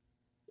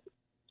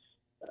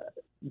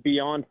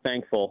beyond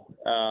thankful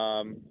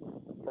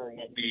for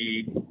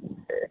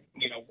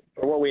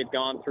what we had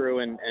gone through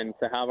and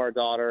to have our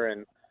daughter.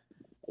 And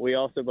we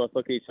also both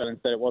looked at each other and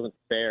said it wasn't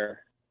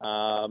fair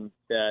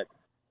that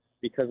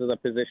because of the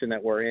position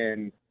that we're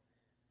in,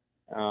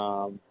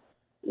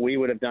 we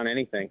would have done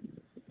anything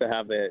to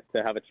have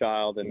a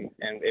child, and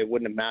it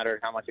wouldn't have mattered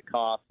how much it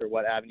cost or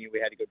what avenue we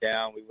had to go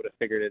down. We would have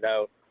figured it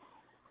out.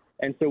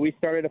 And so we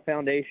started a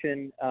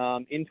foundation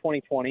in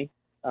 2020,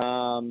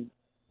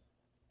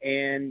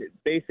 and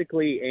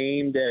basically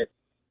aimed at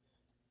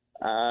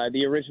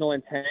the original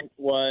intent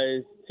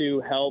was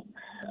to help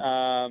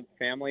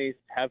families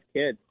have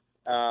kids.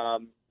 So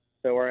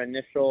our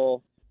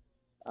initial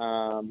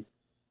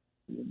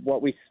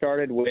what we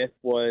started with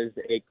was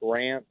a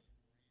grant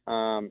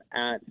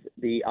at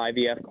the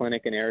IVF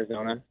clinic in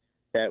Arizona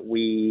that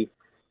we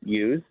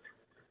used.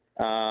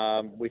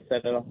 We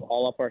set it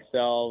all up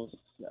ourselves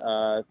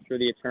through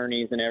the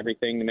attorneys and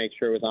everything to make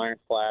sure it was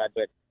ironclad,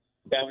 but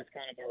that was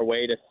kind of our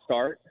way to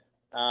start.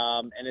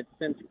 And it's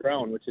since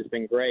grown, which has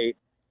been great.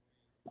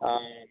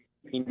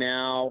 We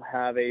now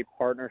have a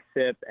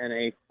partnership and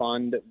a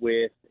fund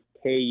with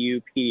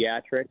KU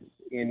Pediatrics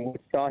in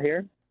Wichita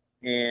here,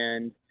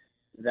 and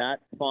that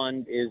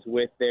fund is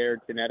with their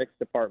genetics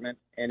department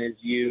and is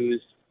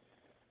used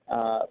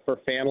for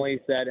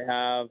families that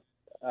have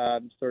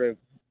sort of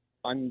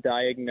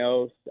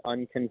undiagnosed,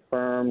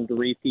 unconfirmed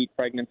repeat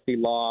pregnancy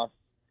loss,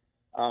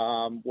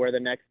 where the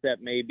next step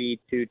may be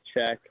to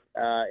check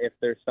if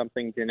there's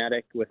something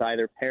genetic with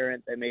either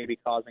parent that may be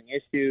causing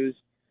issues,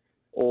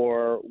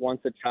 or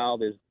once a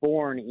child is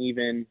born,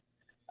 even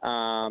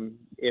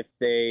if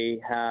they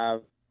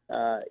have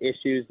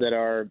issues that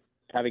are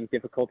having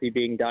difficulty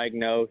being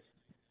diagnosed,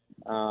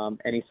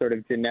 any sort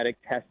of genetic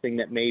testing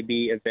that may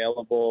be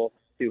available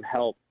to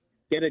help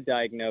get a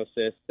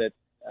diagnosis that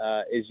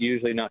is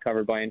usually not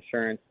covered by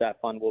insurance,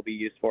 that fund will be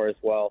used for as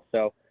well.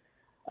 So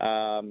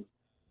I'm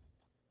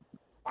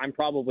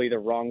probably the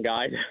wrong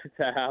guy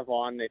to have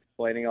on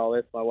explaining all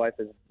this. My wife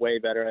is way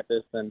better at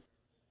this than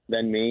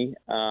me.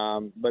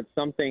 But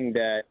something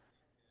that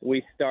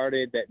we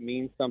started that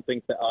means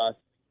something to us,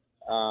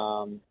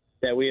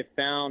 that we have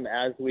found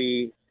as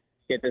we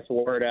get this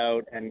word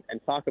out and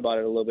talk about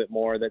it a little bit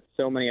more, that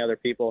so many other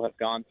people have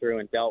gone through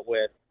and dealt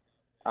with.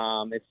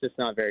 It's just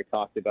not very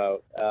talked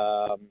about.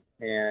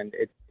 And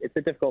it's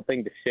a difficult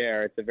thing to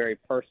share. It's a very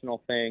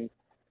personal thing.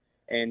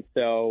 And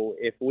so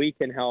if we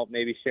can help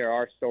maybe share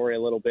our story a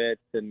little bit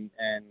and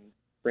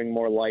bring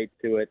more light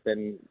to it,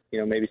 then,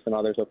 maybe some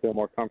others will feel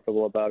more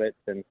comfortable about it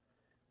and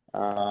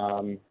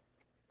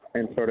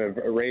sort of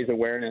raise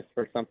awareness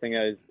for something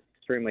that is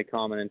extremely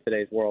common in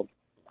today's world.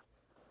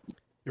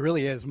 It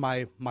really is.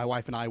 My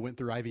wife and I went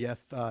through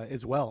IVF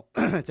as well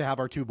to have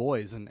our two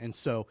boys. And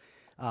so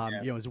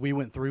As we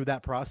went through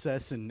that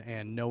process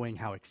and knowing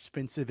how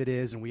expensive it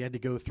is, and we had to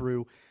go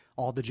through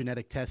all the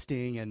genetic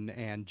testing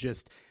and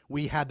just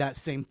we had that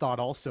same thought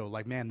also.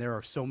 Like, man, there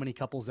are so many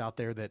couples out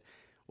there that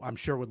I'm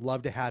sure would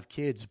love to have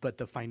kids, but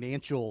the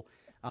financial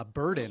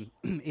burden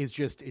is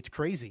just, it's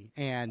crazy.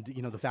 And,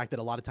 the fact that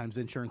a lot of times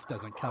insurance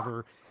doesn't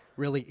cover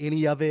really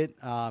any of it,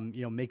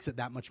 makes it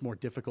that much more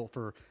difficult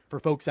for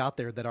folks out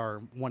there that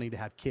are wanting to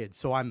have kids.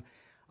 So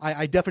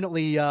I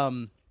definitely,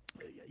 I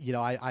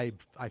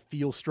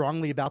feel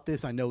strongly about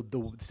this. I know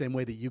the same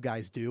way that you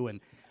guys do. And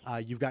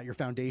you've got your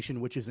foundation,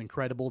 which is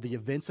incredible. The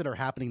events that are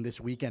happening this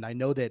weekend, I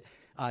know that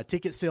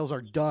ticket sales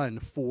are done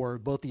for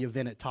both the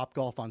event at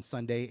Topgolf on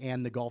Sunday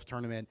and the golf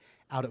tournament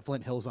out at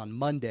Flint Hills on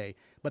Monday.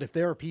 But if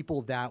there are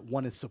people that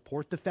want to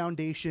support the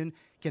foundation,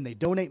 can they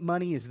donate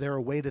money? Is there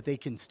a way that they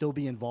can still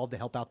be involved to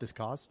help out this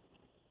cause?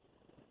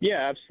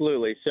 Yeah,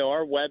 absolutely. So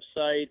our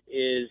website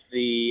is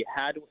the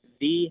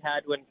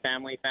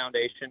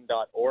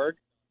HadwinFamilyFoundation.org.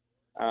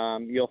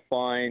 You'll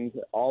find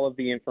all of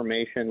the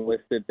information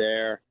listed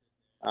there.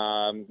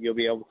 You'll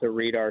be able to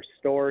read our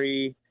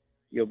story.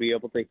 You'll be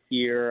able to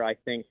hear, I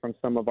think, from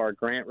some of our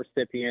grant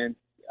recipients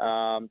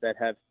that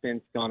have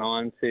since gone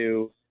on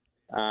to,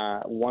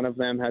 one of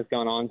them has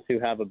gone on to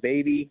have a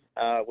baby,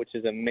 which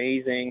is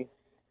amazing.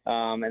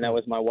 And that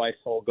was my wife's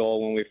whole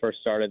goal when we first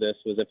started this,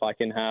 was if I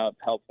can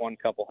help one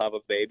couple have a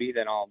baby,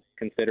 then I'll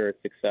consider it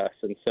success.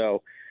 And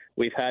so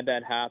we've had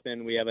that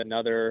happen. We have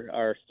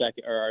our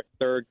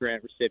third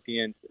grant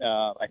recipient,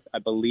 I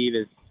believe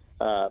is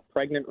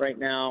pregnant right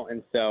now.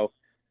 And so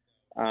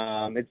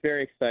it's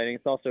very exciting.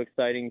 It's also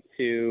exciting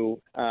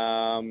to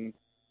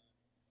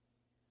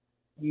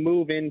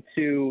move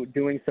into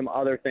doing some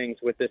other things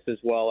with this as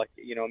well. Like,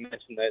 I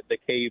mentioned the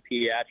KU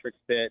Pediatrics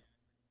bit,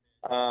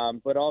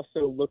 but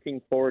also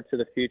looking forward to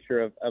the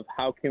future of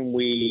how can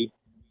we,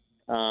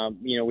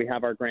 we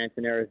have our grants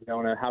in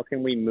Arizona. How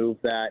can we move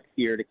that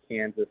here to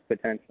Kansas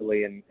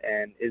potentially? And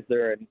is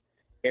there an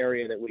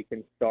area that we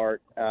can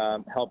start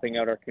helping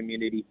out our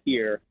community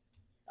here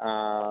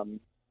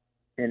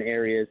in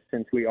areas,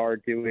 since we are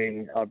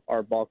doing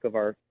our bulk of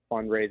our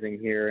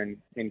fundraising here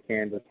in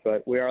Kansas?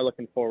 But we are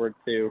looking forward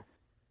to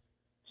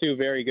two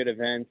very good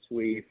events.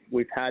 We've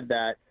had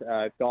that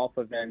golf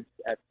event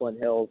at Flint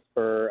Hills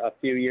for a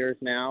few years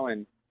now,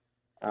 and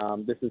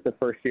this is the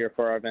first year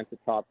for our event at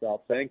Topgolf.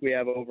 So I think we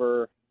have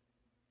over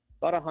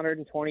about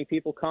 120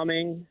 people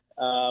coming.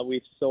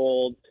 We've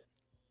sold,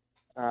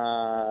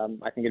 I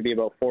think it'd be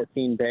about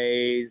 14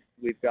 days.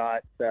 We've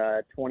got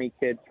 20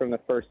 kids from the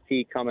first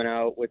tee coming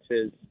out, which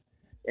is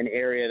an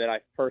area that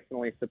I've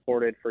personally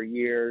supported for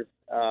years,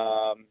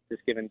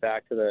 just giving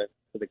back to the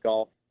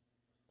golf.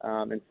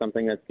 And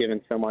something that's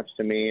given so much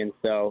to me. And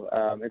so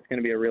it's going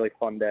to be a really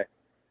fun day.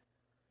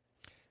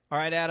 All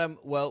right, Adam.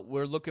 Well,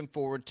 we're looking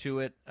forward to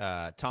it.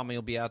 Tommy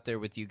will be out there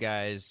with you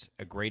guys.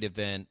 A great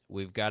event.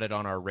 We've got it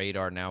on our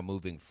radar now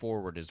moving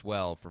forward as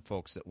well for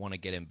folks that want to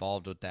get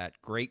involved with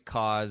that. Great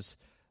cause.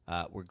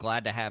 We're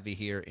glad to have you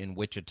here in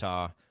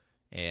Wichita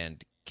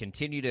and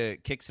continue to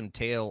kick some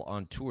tail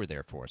on tour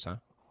there for us, huh?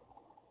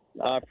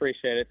 I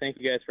appreciate it. Thank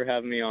you guys for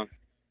having me on.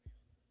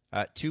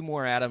 Two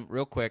more, Adam,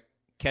 real quick.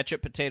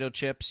 Ketchup, potato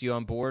chips, you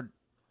on board,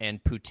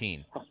 and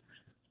poutine.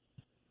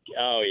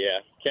 Oh, yeah.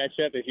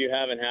 Ketchup, if you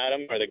haven't had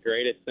them, are the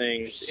greatest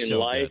things in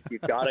life. Good.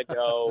 You've got to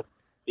go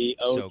the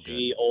OG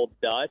Old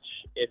Dutch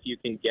if you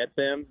can get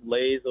them.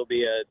 Lay's will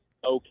be a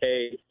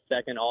okay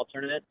second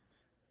alternate.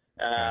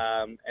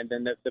 And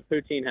then the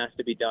poutine has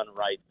to be done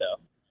right, though,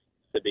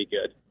 to be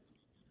good.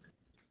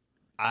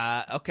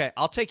 Okay,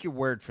 I'll take your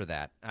word for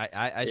that.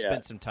 I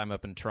spent some time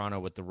up in Toronto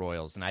with the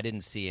Royals, and I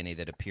didn't see any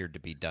that appeared to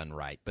be done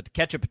right. But the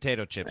ketchup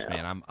potato chips,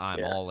 man, I'm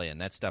all in.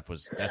 That stuff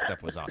was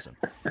awesome.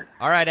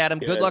 All right, Adam,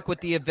 good luck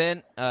with the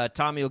event.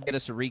 Tommy will get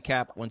us a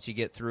recap once you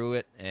get through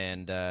it,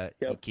 and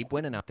keep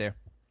winning out there.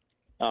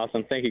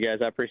 Awesome. Thank you, guys.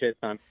 I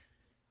appreciate the time.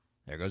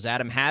 There goes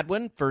Adam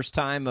Hadwin, first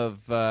time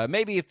of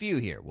maybe a few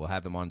here. We'll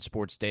have him on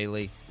Sports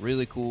Daily.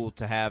 Really cool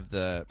to have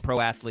the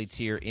pro athletes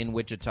here in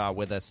Wichita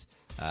with us.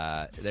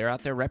 They're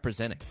out there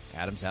representing.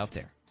 Adam's out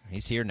there.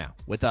 He's here now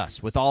with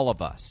us, with all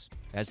of us.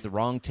 Has the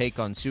wrong take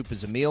on soup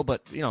as a meal,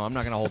 but, I'm not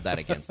going to hold that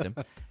against him.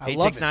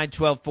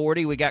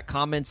 869-1240. We got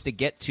comments to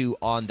get to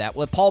on that.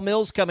 Well, Paul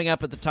Mills coming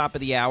up at the top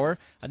of the hour.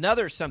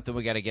 Another something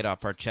we got to get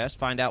off our chest,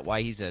 find out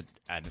why he's an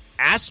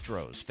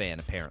Astros fan,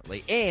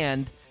 apparently.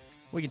 And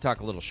we can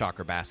talk a little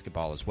Shocker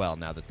basketball as well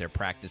now that they're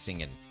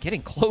practicing and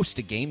getting close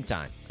to game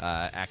time,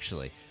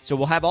 actually. So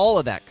we'll have all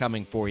of that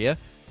coming for you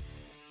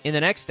in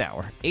the next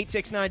hour.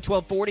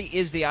 869-1240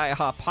 is the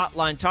IHOP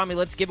hotline. Tommy,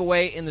 let's give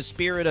away, in the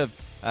spirit of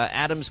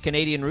Adam's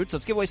Canadian roots,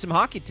 let's give away some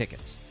hockey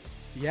tickets.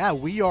 Yeah,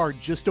 we are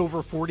just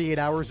over 48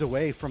 hours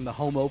away from the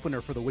home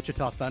opener for the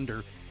Wichita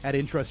Thunder at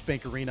Intrust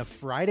Bank Arena.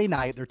 Friday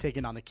night, they're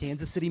taking on the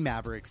Kansas City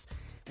Mavericks.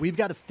 We've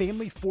got a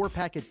family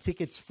 4-pack of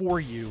tickets for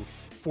you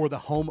for the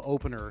home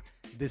opener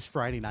this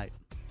Friday night.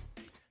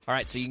 All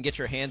right, so you can get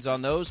your hands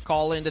on those.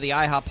 Call into the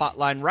IHOP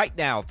hotline right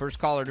now. First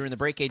caller during the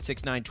break,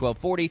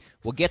 869-1240.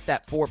 We'll get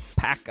that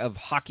 4-pack of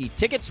hockey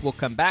tickets. We'll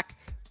come back,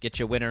 get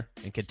you a winner,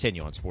 and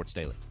continue on Sports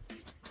Daily.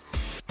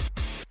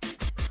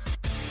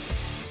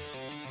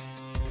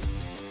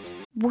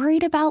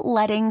 Worried about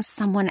letting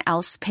someone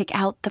else pick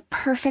out the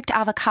perfect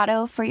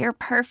avocado for your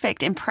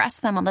perfect impress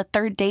them on the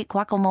third date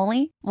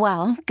guacamole?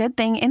 Well, good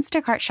thing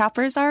Instacart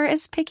shoppers are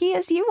as picky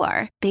as you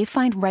are. They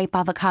find ripe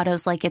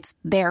avocados like it's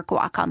their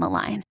guac on the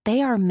line.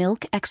 They are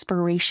milk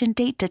expiration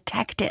date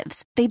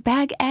detectives. They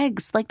bag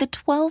eggs like the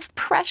 12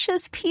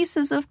 precious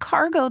pieces of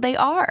cargo they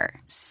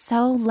are.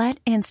 So let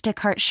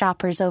Instacart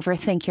shoppers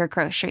overthink your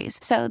groceries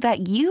so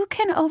that you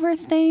can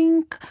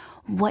overthink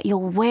what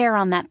you'll wear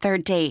on that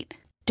third date.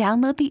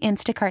 Download the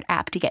Instacart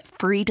app to get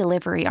free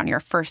delivery on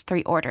your first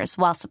 3 orders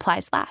while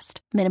supplies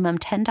last. Minimum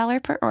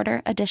 $10 per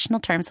order.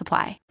 Additional terms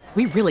apply.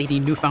 We really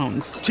need new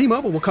phones.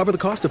 T-Mobile will cover the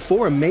cost of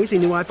 4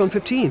 amazing new iPhone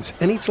 15s,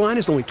 and each line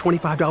is only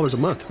 $25 a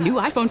month. New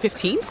iPhone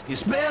 15s?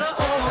 It's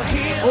better over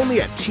here.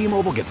 Only at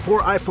T-Mobile, get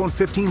 4 iPhone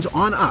 15s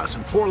on us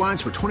and 4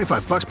 lines for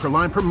 $25 per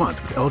line per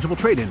month with eligible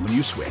trade-in when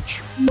you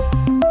switch.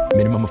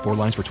 Minimum of 4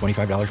 lines for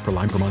 $25 per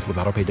line per month with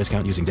autopay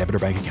discount using debit or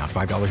bank account.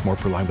 $5 more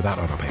per line without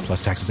autopay,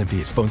 plus taxes and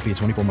fees. Phone fee at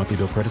 24 monthly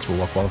bill credits for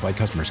well-qualified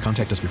customers.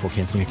 Contact us before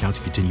canceling account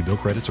to continue bill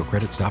credits or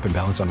credit stop and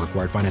balance on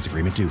required finance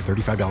agreement due.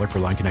 $35 per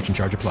line connection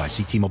charge applies.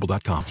 See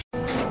T-Mobile.com.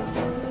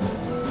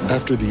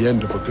 After the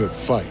end of a good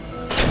fight,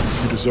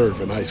 you deserve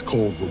an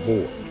ice-cold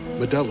reward.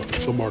 Modelo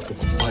is the mark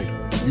of a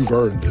fighter. You've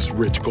earned this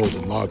rich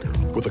golden lager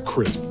with a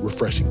crisp,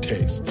 refreshing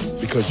taste.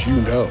 Because you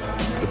know,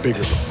 the bigger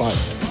the fight,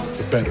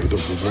 the better the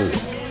reward.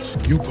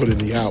 You put in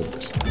the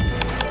hours,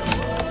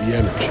 the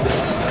energy,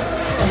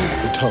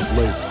 the tough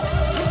labor.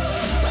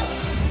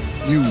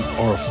 You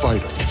are a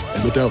fighter,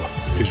 and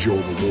Modelo is your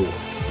reward.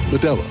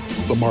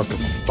 Modelo, the mark of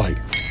a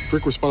fighter.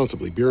 Drink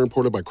responsibly. Beer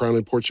imported by Crown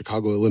Imports,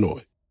 Chicago,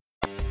 Illinois.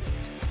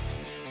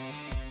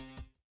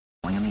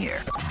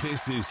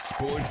 This is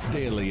Sports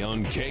Daily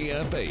on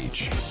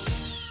KFH.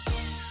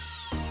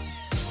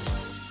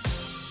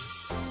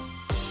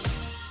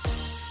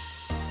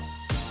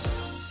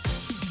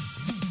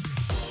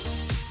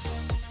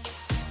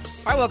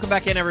 All right, welcome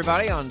back in,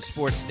 everybody, on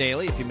Sports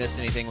Daily. If you missed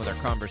anything with our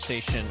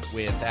conversation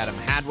with Adam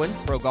Hadwin,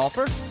 pro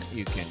golfer,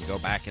 you can go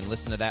back and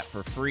listen to that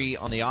for free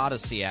on the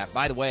Odyssey app.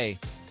 By the way,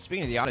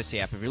 speaking of the Odyssey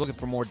app, if you're looking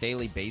for more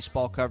daily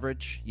baseball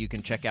coverage, you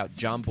can check out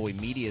John Boy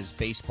Media's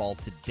Baseball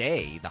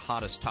Today, the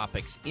hottest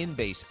topics in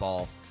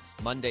baseball,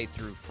 Monday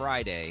through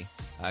Friday.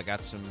 I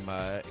got some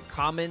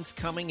comments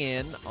coming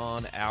in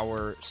on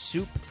our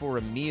Soup for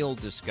a Meal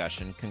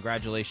discussion.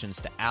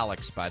 Congratulations to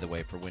Alex, by the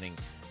way, for winning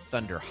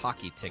Thunder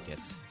hockey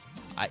tickets.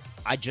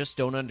 I just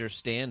don't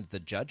understand the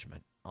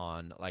judgment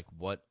on, like,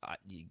 what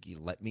you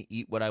let me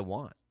eat what I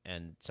want.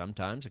 And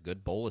sometimes a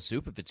good bowl of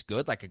soup, if it's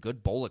good, like a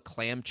good bowl of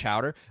clam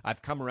chowder.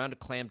 I've come around to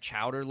clam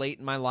chowder late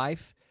in my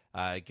life.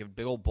 Give a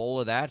big old bowl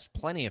of that. It's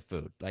plenty of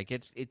food. Like,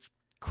 it's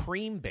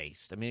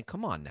cream-based. I mean,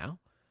 come on now.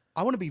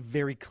 I want to be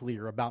very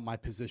clear about my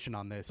position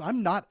on this.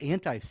 I'm not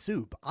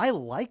anti-soup. I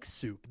like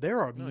soup.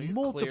 There are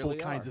multiple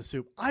kinds of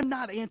soup. I'm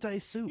not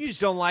anti-soup. You just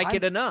don't like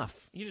it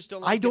enough. You just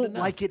don't like it enough. I don't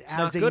like it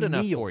as a good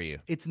enough meal. For you.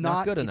 It's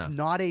not good enough. It's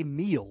not a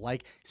meal.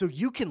 Like, so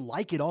you can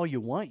like it all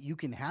you want. You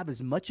can have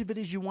as much of it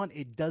as you want.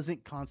 It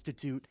doesn't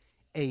constitute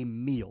a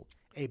meal,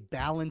 a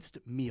balanced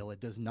meal.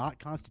 It does not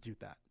constitute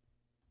that.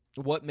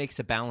 What makes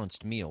a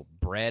balanced meal?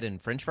 Bread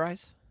and French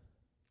fries?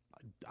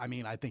 I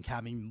mean, I think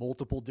having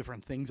multiple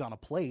different things on a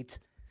plate.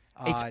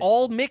 It's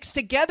all mixed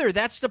together.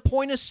 That's the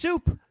point of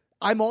soup.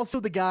 I'm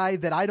also the guy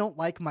that I don't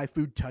like my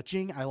food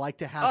touching. I like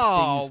to have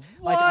things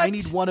what? like I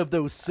need one of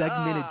those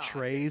segmented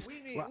trays.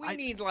 We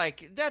need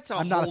like that's a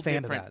I'm whole not a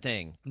fan different of that.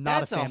 thing. Not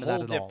That's a fan of that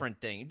whole at all.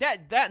 different thing.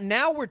 That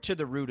now we're to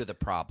the root of the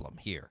problem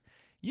here.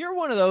 You're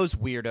one of those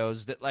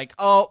weirdos that like,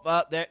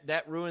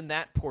 that ruined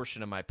that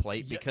portion of my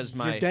plate because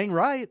You're dang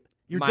right.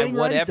 You're dang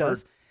right. Whatever It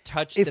does.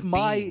 touched If the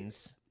my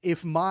beans.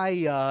 If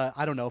my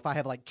I don't know, if I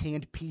have like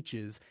canned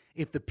peaches,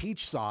 if the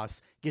peach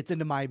sauce gets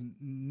into my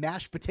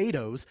mashed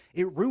potatoes,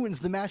 it ruins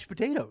the mashed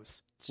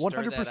potatoes.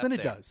 100%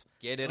 it does.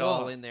 Get it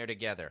all in there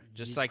together.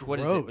 Just like, what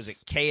is it? Was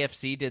it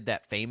KFC did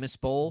that famous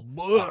bowl?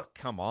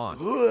 Come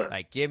on.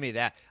 Like, give me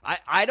that.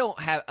 I don't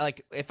have,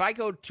 like, if I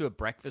go to a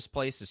breakfast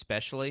place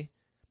especially,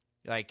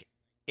 like,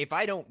 if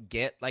I don't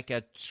get, like,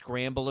 a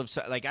scramble of,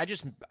 like, I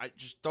just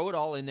throw it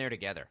all in there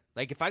together.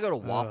 Like, if I go to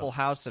Waffle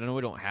House, and I know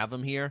we don't have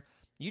them here,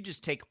 you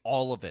just take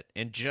all of it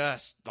and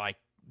just, like,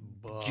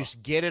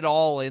 just get it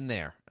all in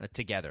there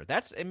together.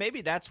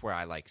 Maybe that's where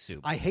I like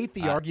soup. I hate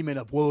the argument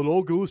of, well, it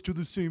all goes to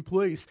the same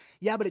place.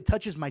 Yeah, but it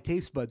touches my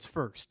taste buds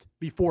first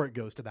before it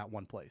goes to that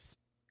one place.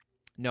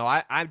 No,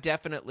 I'm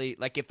definitely,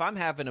 like, if I'm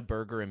having a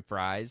burger and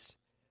fries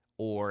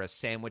or a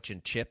sandwich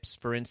and chips,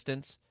 for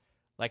instance,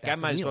 like, I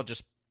might as well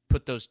just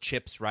put those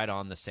chips right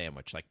on the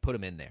sandwich, like, put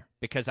them in there.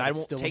 Because I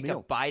won't take a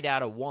bite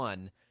out of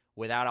one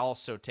without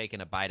also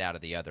taking a bite out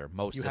of the other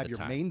most of the time. You have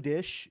your main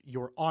dish,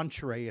 your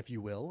entree, if you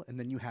will, and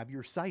then you have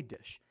your side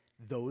dish.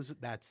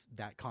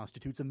 That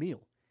constitutes a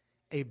meal.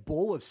 A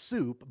bowl of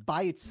soup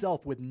by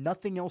itself with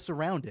nothing else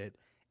around it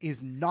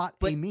is not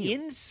a meal.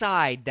 But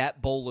inside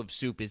that bowl of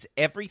soup is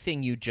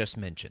everything you just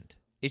mentioned.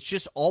 It's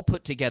just all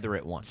put together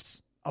at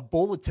once. A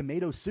bowl of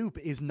tomato soup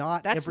is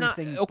not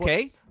everything.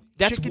 Okay.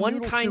 That's chicken one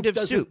noodle kind soup of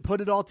doesn't soup.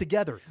 put it all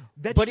together.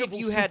 But Vegetable if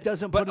you soup had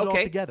doesn't put it all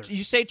together.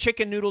 You say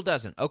chicken noodle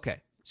doesn't.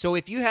 Okay. So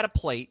if you had a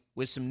plate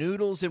with some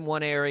noodles in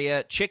one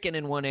area, chicken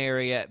in one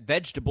area,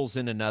 vegetables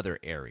in another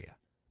area,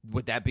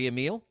 would that be a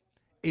meal?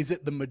 Is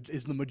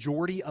the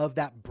majority of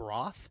that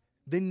broth?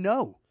 Then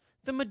no.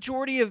 The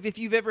majority of, if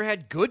you've ever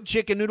had good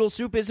chicken noodle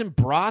soup, isn't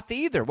broth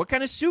either. What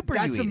kind of soup are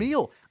you eating? That's a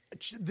meal.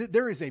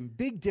 There is a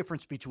big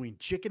difference between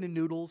chicken and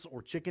noodles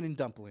or chicken and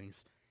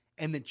dumplings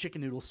and then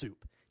chicken noodle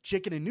soup.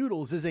 Chicken and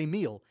noodles is a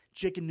meal.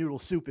 Chicken noodle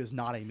soup is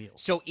not a meal.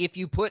 So if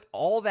you put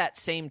all that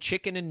same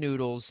chicken and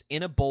noodles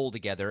in a bowl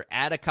together,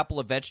 add a couple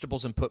of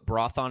vegetables and put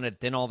broth on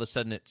it, then all of a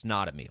sudden it's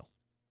not a meal.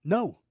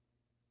 No.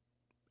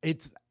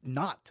 It's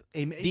not.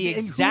 The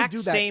exact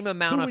same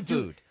amount of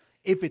food.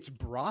 If it's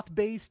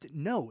broth-based,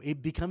 no.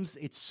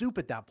 It's soup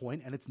at that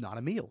point, and it's not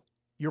a meal.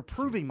 You're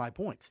proving my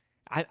point.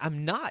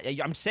 I'm not.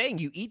 I'm saying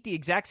you eat the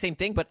exact same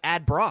thing, but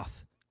add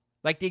broth.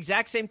 Like the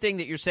exact same thing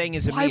that you're saying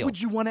is a meal. Why would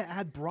you want to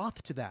add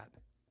broth to that?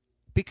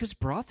 Because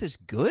broth is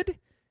good.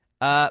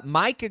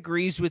 Mike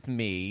agrees with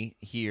me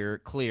here,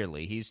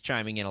 clearly. He's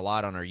chiming in a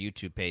lot on our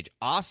YouTube page.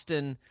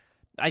 Austin,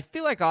 I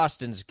feel like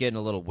Austin's getting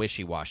a little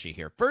wishy-washy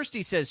here. First,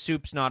 he says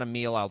soup's not a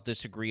meal. I'll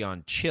disagree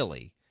on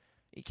chili.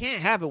 You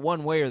can't have it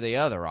one way or the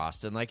other,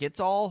 Austin. Like, it's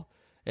all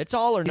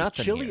or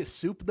nothing. Is chili here. a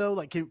soup, though?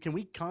 Like, can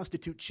we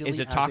constitute chili as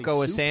a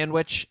taco a soup?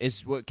 sandwich?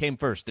 Is what came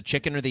first, the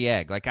chicken or the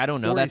egg? Like, I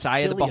don't know. Or That's is eye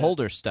of the chili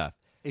beholder stuff.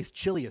 Is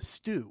chili a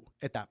stew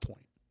at that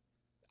point?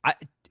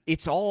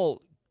 It's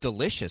all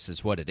delicious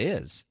is what it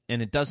is,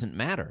 and it doesn't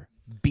matter.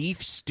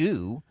 Beef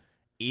stew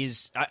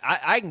is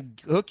I can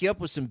hook you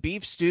up with some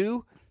beef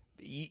stew.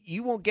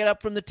 You won't get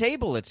up from the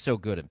table. It's so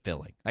good and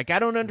filling. Like, I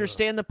don't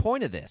understand the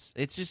point of this.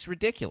 It's just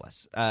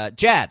ridiculous.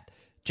 Jad.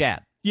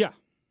 Yeah.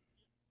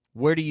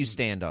 Where do you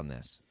stand on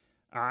this?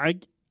 I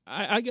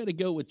got to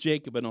go with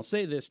Jacob, and I'll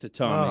say this to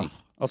Tommy.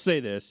 I'll say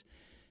this.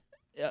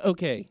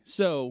 Okay,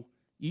 so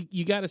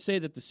you got to say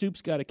that the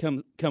soup's got to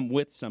come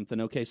with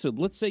something. Okay, so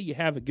let's say you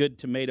have a good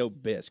tomato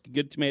bisque,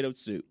 good tomato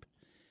soup.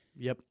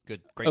 Yep.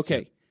 Great okay.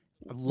 soup.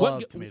 I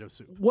love tomato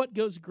soup. What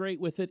goes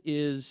great with it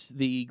is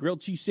the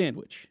grilled cheese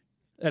sandwich.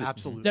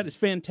 Absolutely. That is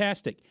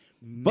fantastic.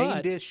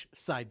 Main dish,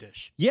 side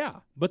dish. Yeah,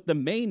 but the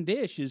main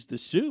dish is the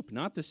soup,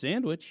 not the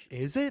sandwich.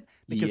 Is it?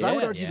 Because I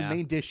would argue the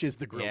main dish is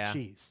the grilled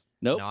cheese.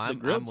 Nope, No, the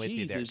grilled I'm with you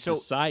cheese there. is So-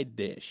 the side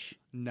dish.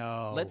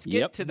 No. Let's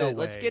get to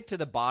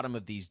the bottom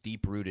of these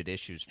deep-rooted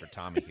issues for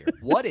Tommy here.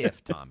 What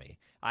if, Tommy,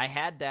 I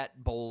had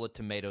that bowl of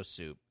tomato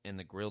soup and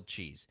the grilled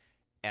cheese,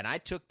 and I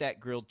took that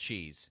grilled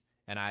cheese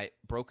and I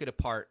broke it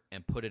apart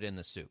and put it in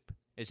the soup?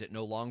 Is it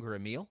no longer a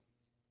meal?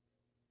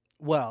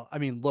 Well, I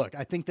mean, look,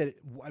 I think that,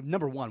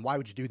 number one, why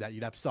would you do that?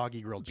 You'd have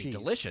soggy grilled It'd cheese. be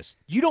delicious.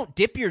 You don't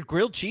dip your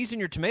grilled cheese in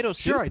your tomato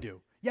soup? Sure I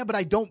do. Yeah, but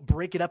I don't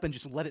break it up and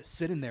just let it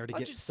sit in there to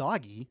get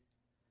soggy.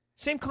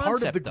 Same concept,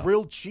 Part of the though.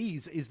 grilled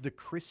cheese is the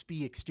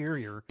crispy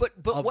exterior. But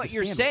of what the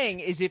you're sandwich. saying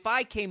is if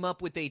I came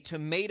up with a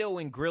tomato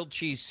and grilled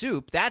cheese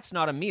soup, that's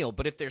not a meal.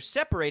 But if they're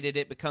separated,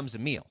 it becomes a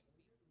meal.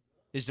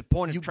 Is the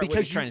point of what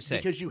you're trying to say?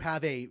 Because you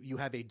have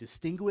a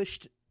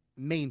distinguished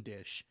main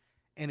dish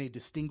and a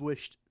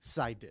distinguished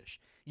side dish.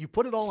 You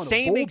put it all in a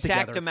Same bowl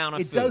exact together, amount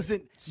of it food.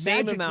 doesn't Same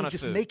magically amount of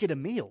just food. make it a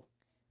meal.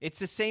 It's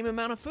the same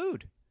amount of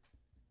food.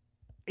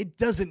 It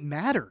doesn't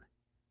matter.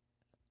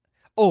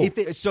 Oh,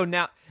 so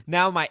now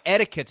my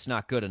etiquette's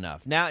not good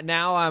enough.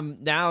 Now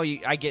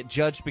I get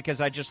judged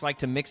because I just like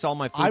to mix all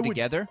my food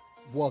together.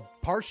 Well,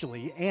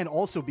 partially, and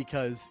also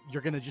because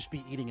you're going to just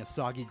be eating a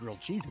soggy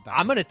grilled cheese at that.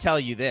 I'm going to tell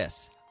you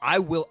this. I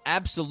will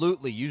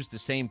absolutely use the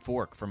same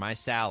fork for my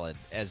salad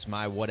as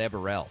my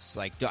whatever else.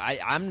 Like,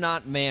 I'm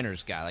not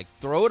manners guy. Like,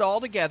 throw it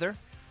all together.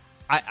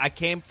 I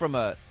came from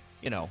a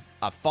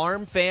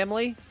farm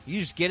family. You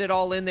just get it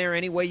all in there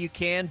any way you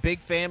can. Big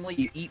family.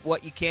 You eat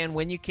what you can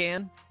when you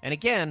can. And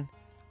again,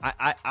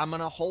 I'm going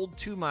to hold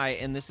to my,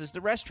 and this is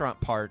the restaurant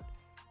part,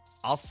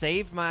 I'll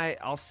save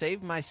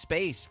my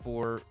space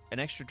for an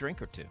extra drink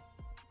or two.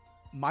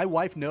 My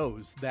wife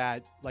knows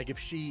that, like, if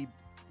she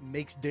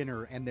makes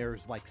dinner and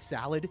there's like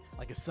salad,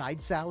 like a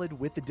side salad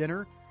with the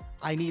dinner,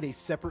 I need a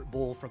separate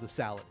bowl for the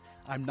salad.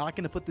 I'm not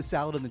going to put the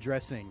salad and the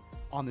dressing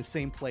on the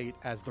same plate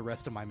as the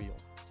rest of my meal.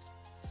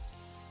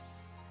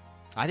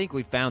 I think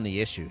we found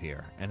the issue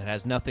here, and it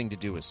has nothing to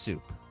do with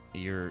soup.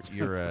 You're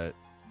a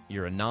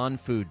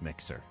non-food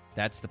mixer.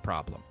 That's the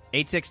problem.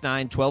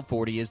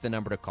 869-1240 is the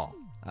number to call.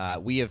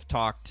 We have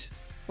talked.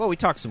 Well, we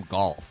talked some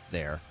golf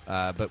there,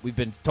 but we've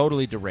been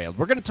totally derailed.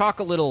 We're going to talk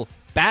a little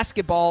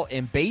basketball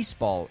and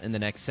baseball in the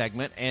next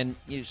segment, and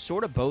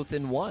sort of both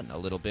in one a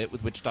little bit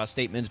with Wichita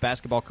State men's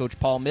basketball coach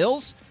Paul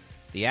Mills,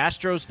 the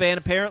Astros fan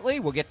apparently.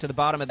 We'll get to the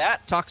bottom of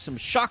that, talk some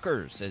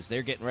Shockers as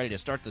they're getting ready to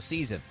start the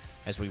season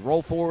as we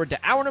roll forward to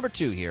hour number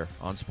 2 here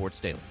on Sports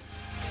Daily.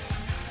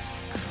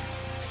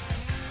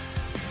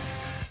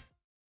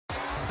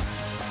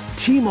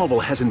 T-Mobile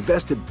has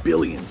invested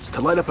billions to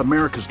light up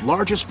America's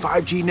largest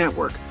 5G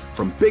network,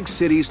 from big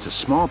cities to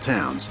small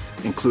towns,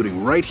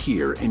 including right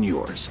here in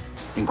yours.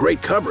 And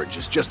great coverage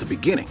is just the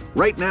beginning.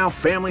 Right now,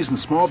 families and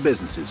small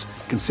businesses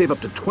can save up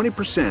to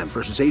 20%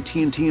 versus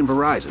AT&T and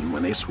Verizon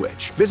when they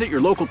switch. Visit your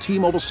local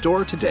T-Mobile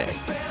store today.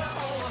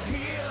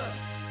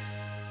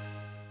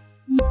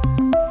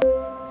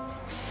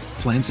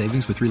 Plan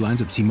savings with 3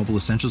 lines of T-Mobile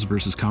Essentials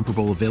versus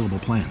comparable available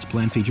plans.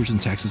 Plan features and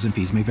taxes and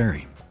fees may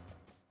vary.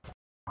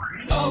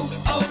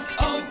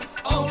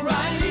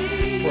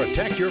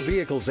 Protect your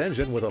vehicle's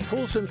engine with a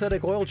full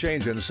synthetic oil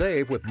change and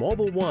save with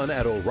Mobil 1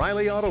 at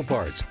O'Reilly Auto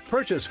Parts.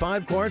 Purchase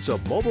 5 quarts of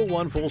Mobil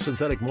 1 full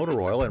synthetic motor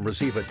oil and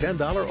receive a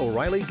 $10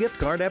 O'Reilly gift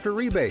card after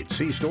rebate.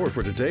 See store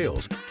for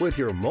details. With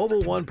your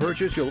Mobil 1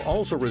 purchase, you'll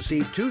also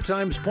receive 2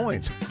 times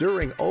points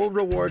during O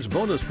Rewards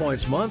Bonus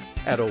Points Month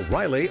at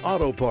O'Reilly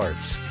Auto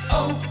Parts.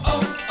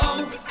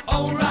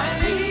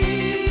 O'Reilly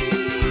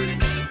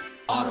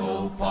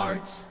Auto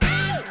Parts.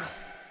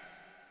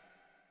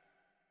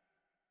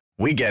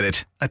 We get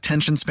it.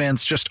 Attention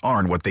spans just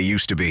aren't what they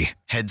used to be.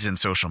 Heads in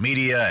social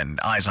media and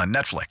eyes on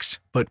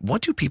Netflix. But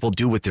what do people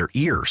do with their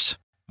ears?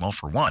 Well,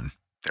 for one,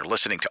 they're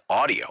listening to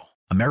audio.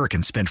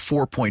 Americans spend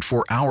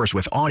 4.4 hours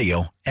with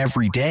audio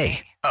every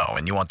day. Oh,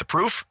 and you want the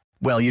proof?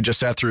 Well, you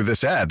just sat through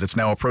this ad that's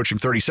now approaching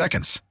 30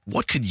 seconds.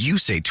 What could you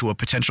say to a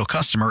potential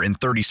customer in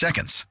 30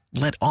 seconds?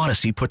 Let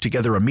Odyssey put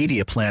together a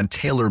media plan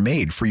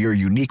tailor-made for your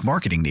unique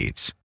marketing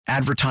needs.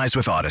 Advertise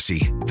with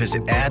Odyssey.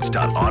 Visit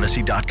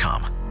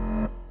ads.odyssey.com.